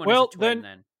Yeah. everyone is a twin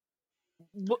then.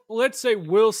 Let's say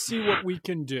we'll see what we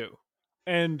can do.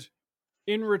 And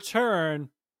in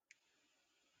return,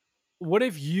 what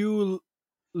if you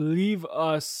leave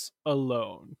us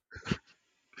alone?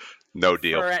 No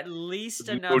deal. For at least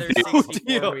No another deal.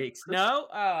 64 weeks. No?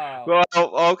 Oh. Well,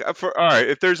 all right.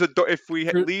 If there's if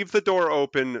we leave the door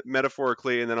open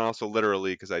metaphorically and then also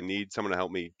literally, because I need someone to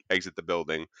help me exit the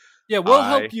building. Yeah, we'll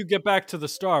help you get back to the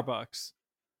Starbucks.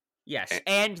 Yes,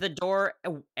 and the door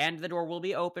will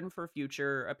be open for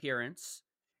future appearance.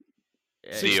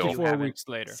 64 weeks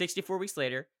later. 64 weeks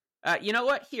later. You know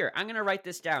what? Here, I'm going to write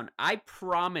this down. I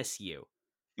promise you.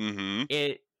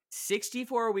 Mm-hmm.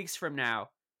 64 weeks from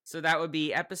now. So that would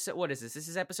be episode. What is this? This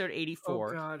is episode 84.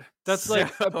 Oh God, that's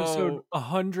like episode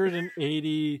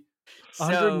 180,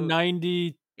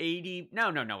 190, 80.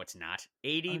 No, it's not.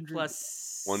 80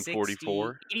 plus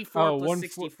 144. 84 plus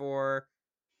 64.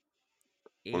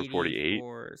 148.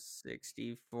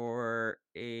 64.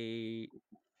 8.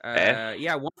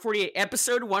 Yeah, 148.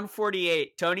 Episode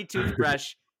 148. Tony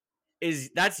Toothbrush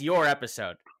that's your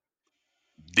episode.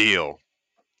 Deal.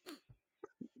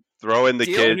 Throw in the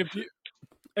kid.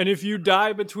 And if you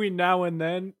die between now and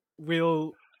then,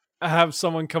 we'll have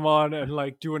someone come on and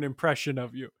like do an impression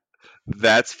of you.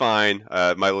 That's fine.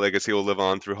 My legacy will live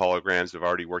on through holograms. I've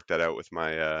already worked that out with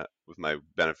my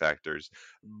benefactors.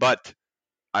 But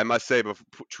I must say,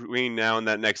 between now and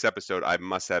that next episode, I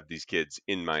must have these kids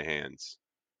in my hands.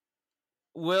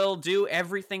 We'll do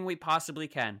everything we possibly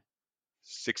can.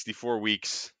 64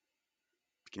 weeks.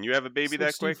 Can you have a baby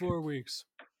that quick? 64 weeks.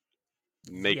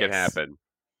 Make it happen.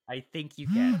 I think you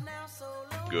can.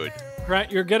 Good.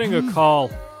 Grant, you're getting a call.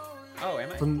 Oh,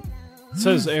 am I? It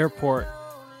says airport.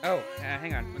 Oh,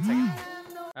 hang on 1 second.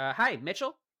 Hi,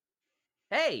 Mitchell?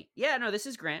 Hey, yeah, no, this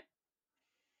is Grant.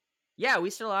 Yeah, we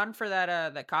still on for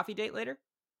that coffee date later?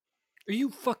 Are you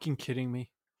fucking kidding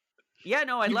me? Yeah,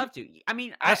 no, I'd love to. I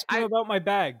mean, ask me about my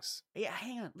bags. Yeah,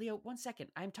 hang on, Leo, 1 second.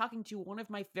 I'm talking to one of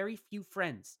my very few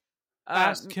friends.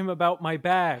 Ask him about my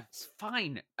bags.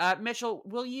 Fine. Mitchell,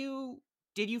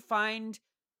 did you find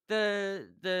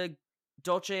the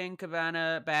Dolce &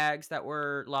 Gabbana bags that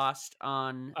were lost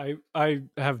on... I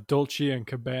have Dolce &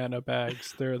 Gabbana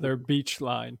bags. They're their beach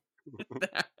line.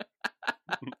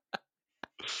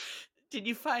 You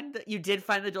did find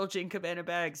the Dolce & Gabbana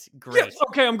bags? Great. Yes,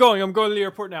 okay, I'm going to the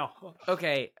airport now.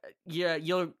 Okay, yeah,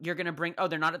 you're gonna bring... Oh,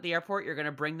 they're not at the airport? You're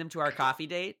gonna bring them to our coffee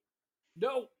date?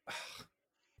 No.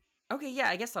 Okay, yeah,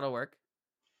 I guess that'll work.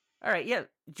 All right, yeah.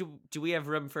 Do we have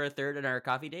room for a third in our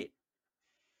coffee date?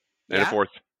 And a fourth.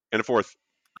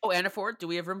 Oh, and a fourth? Do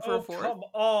we have room for a fourth? Come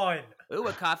on. Ooh,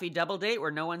 a coffee double date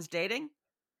where no one's dating?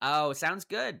 Oh, sounds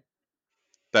good.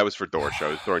 That was for Dorsch. I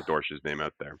was throwing Dorsch's name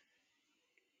out there.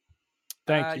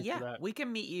 Thank you for that. We can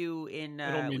meet you in...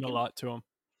 It'll mean a lot to him.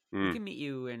 We can meet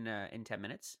you in 10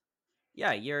 minutes.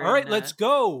 Yeah, you're... All right, let's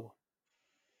go.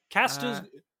 Cast is...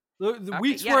 The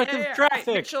week's worth of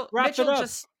traffic. Right.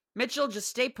 Mitchell, just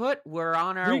stay put. We're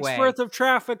on our way. Week's worth of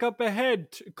traffic up ahead.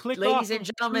 Click Ladies and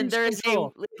gentlemen,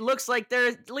 it looks like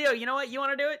there's... Leo, you know what? You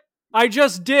want to do it? I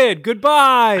just did.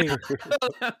 Goodbye.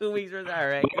 Weeks worth. All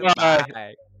right.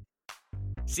 Goodbye.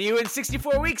 See you in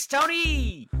 64 weeks,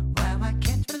 Tony. Wow, I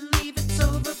can't believe it's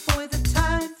over, boy. The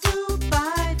time flew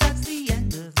by. That's the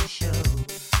end of the show.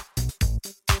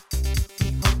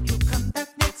 We hope you'll come back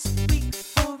next week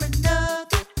for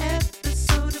another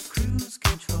episode of Cruise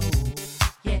Control.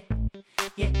 Yeah.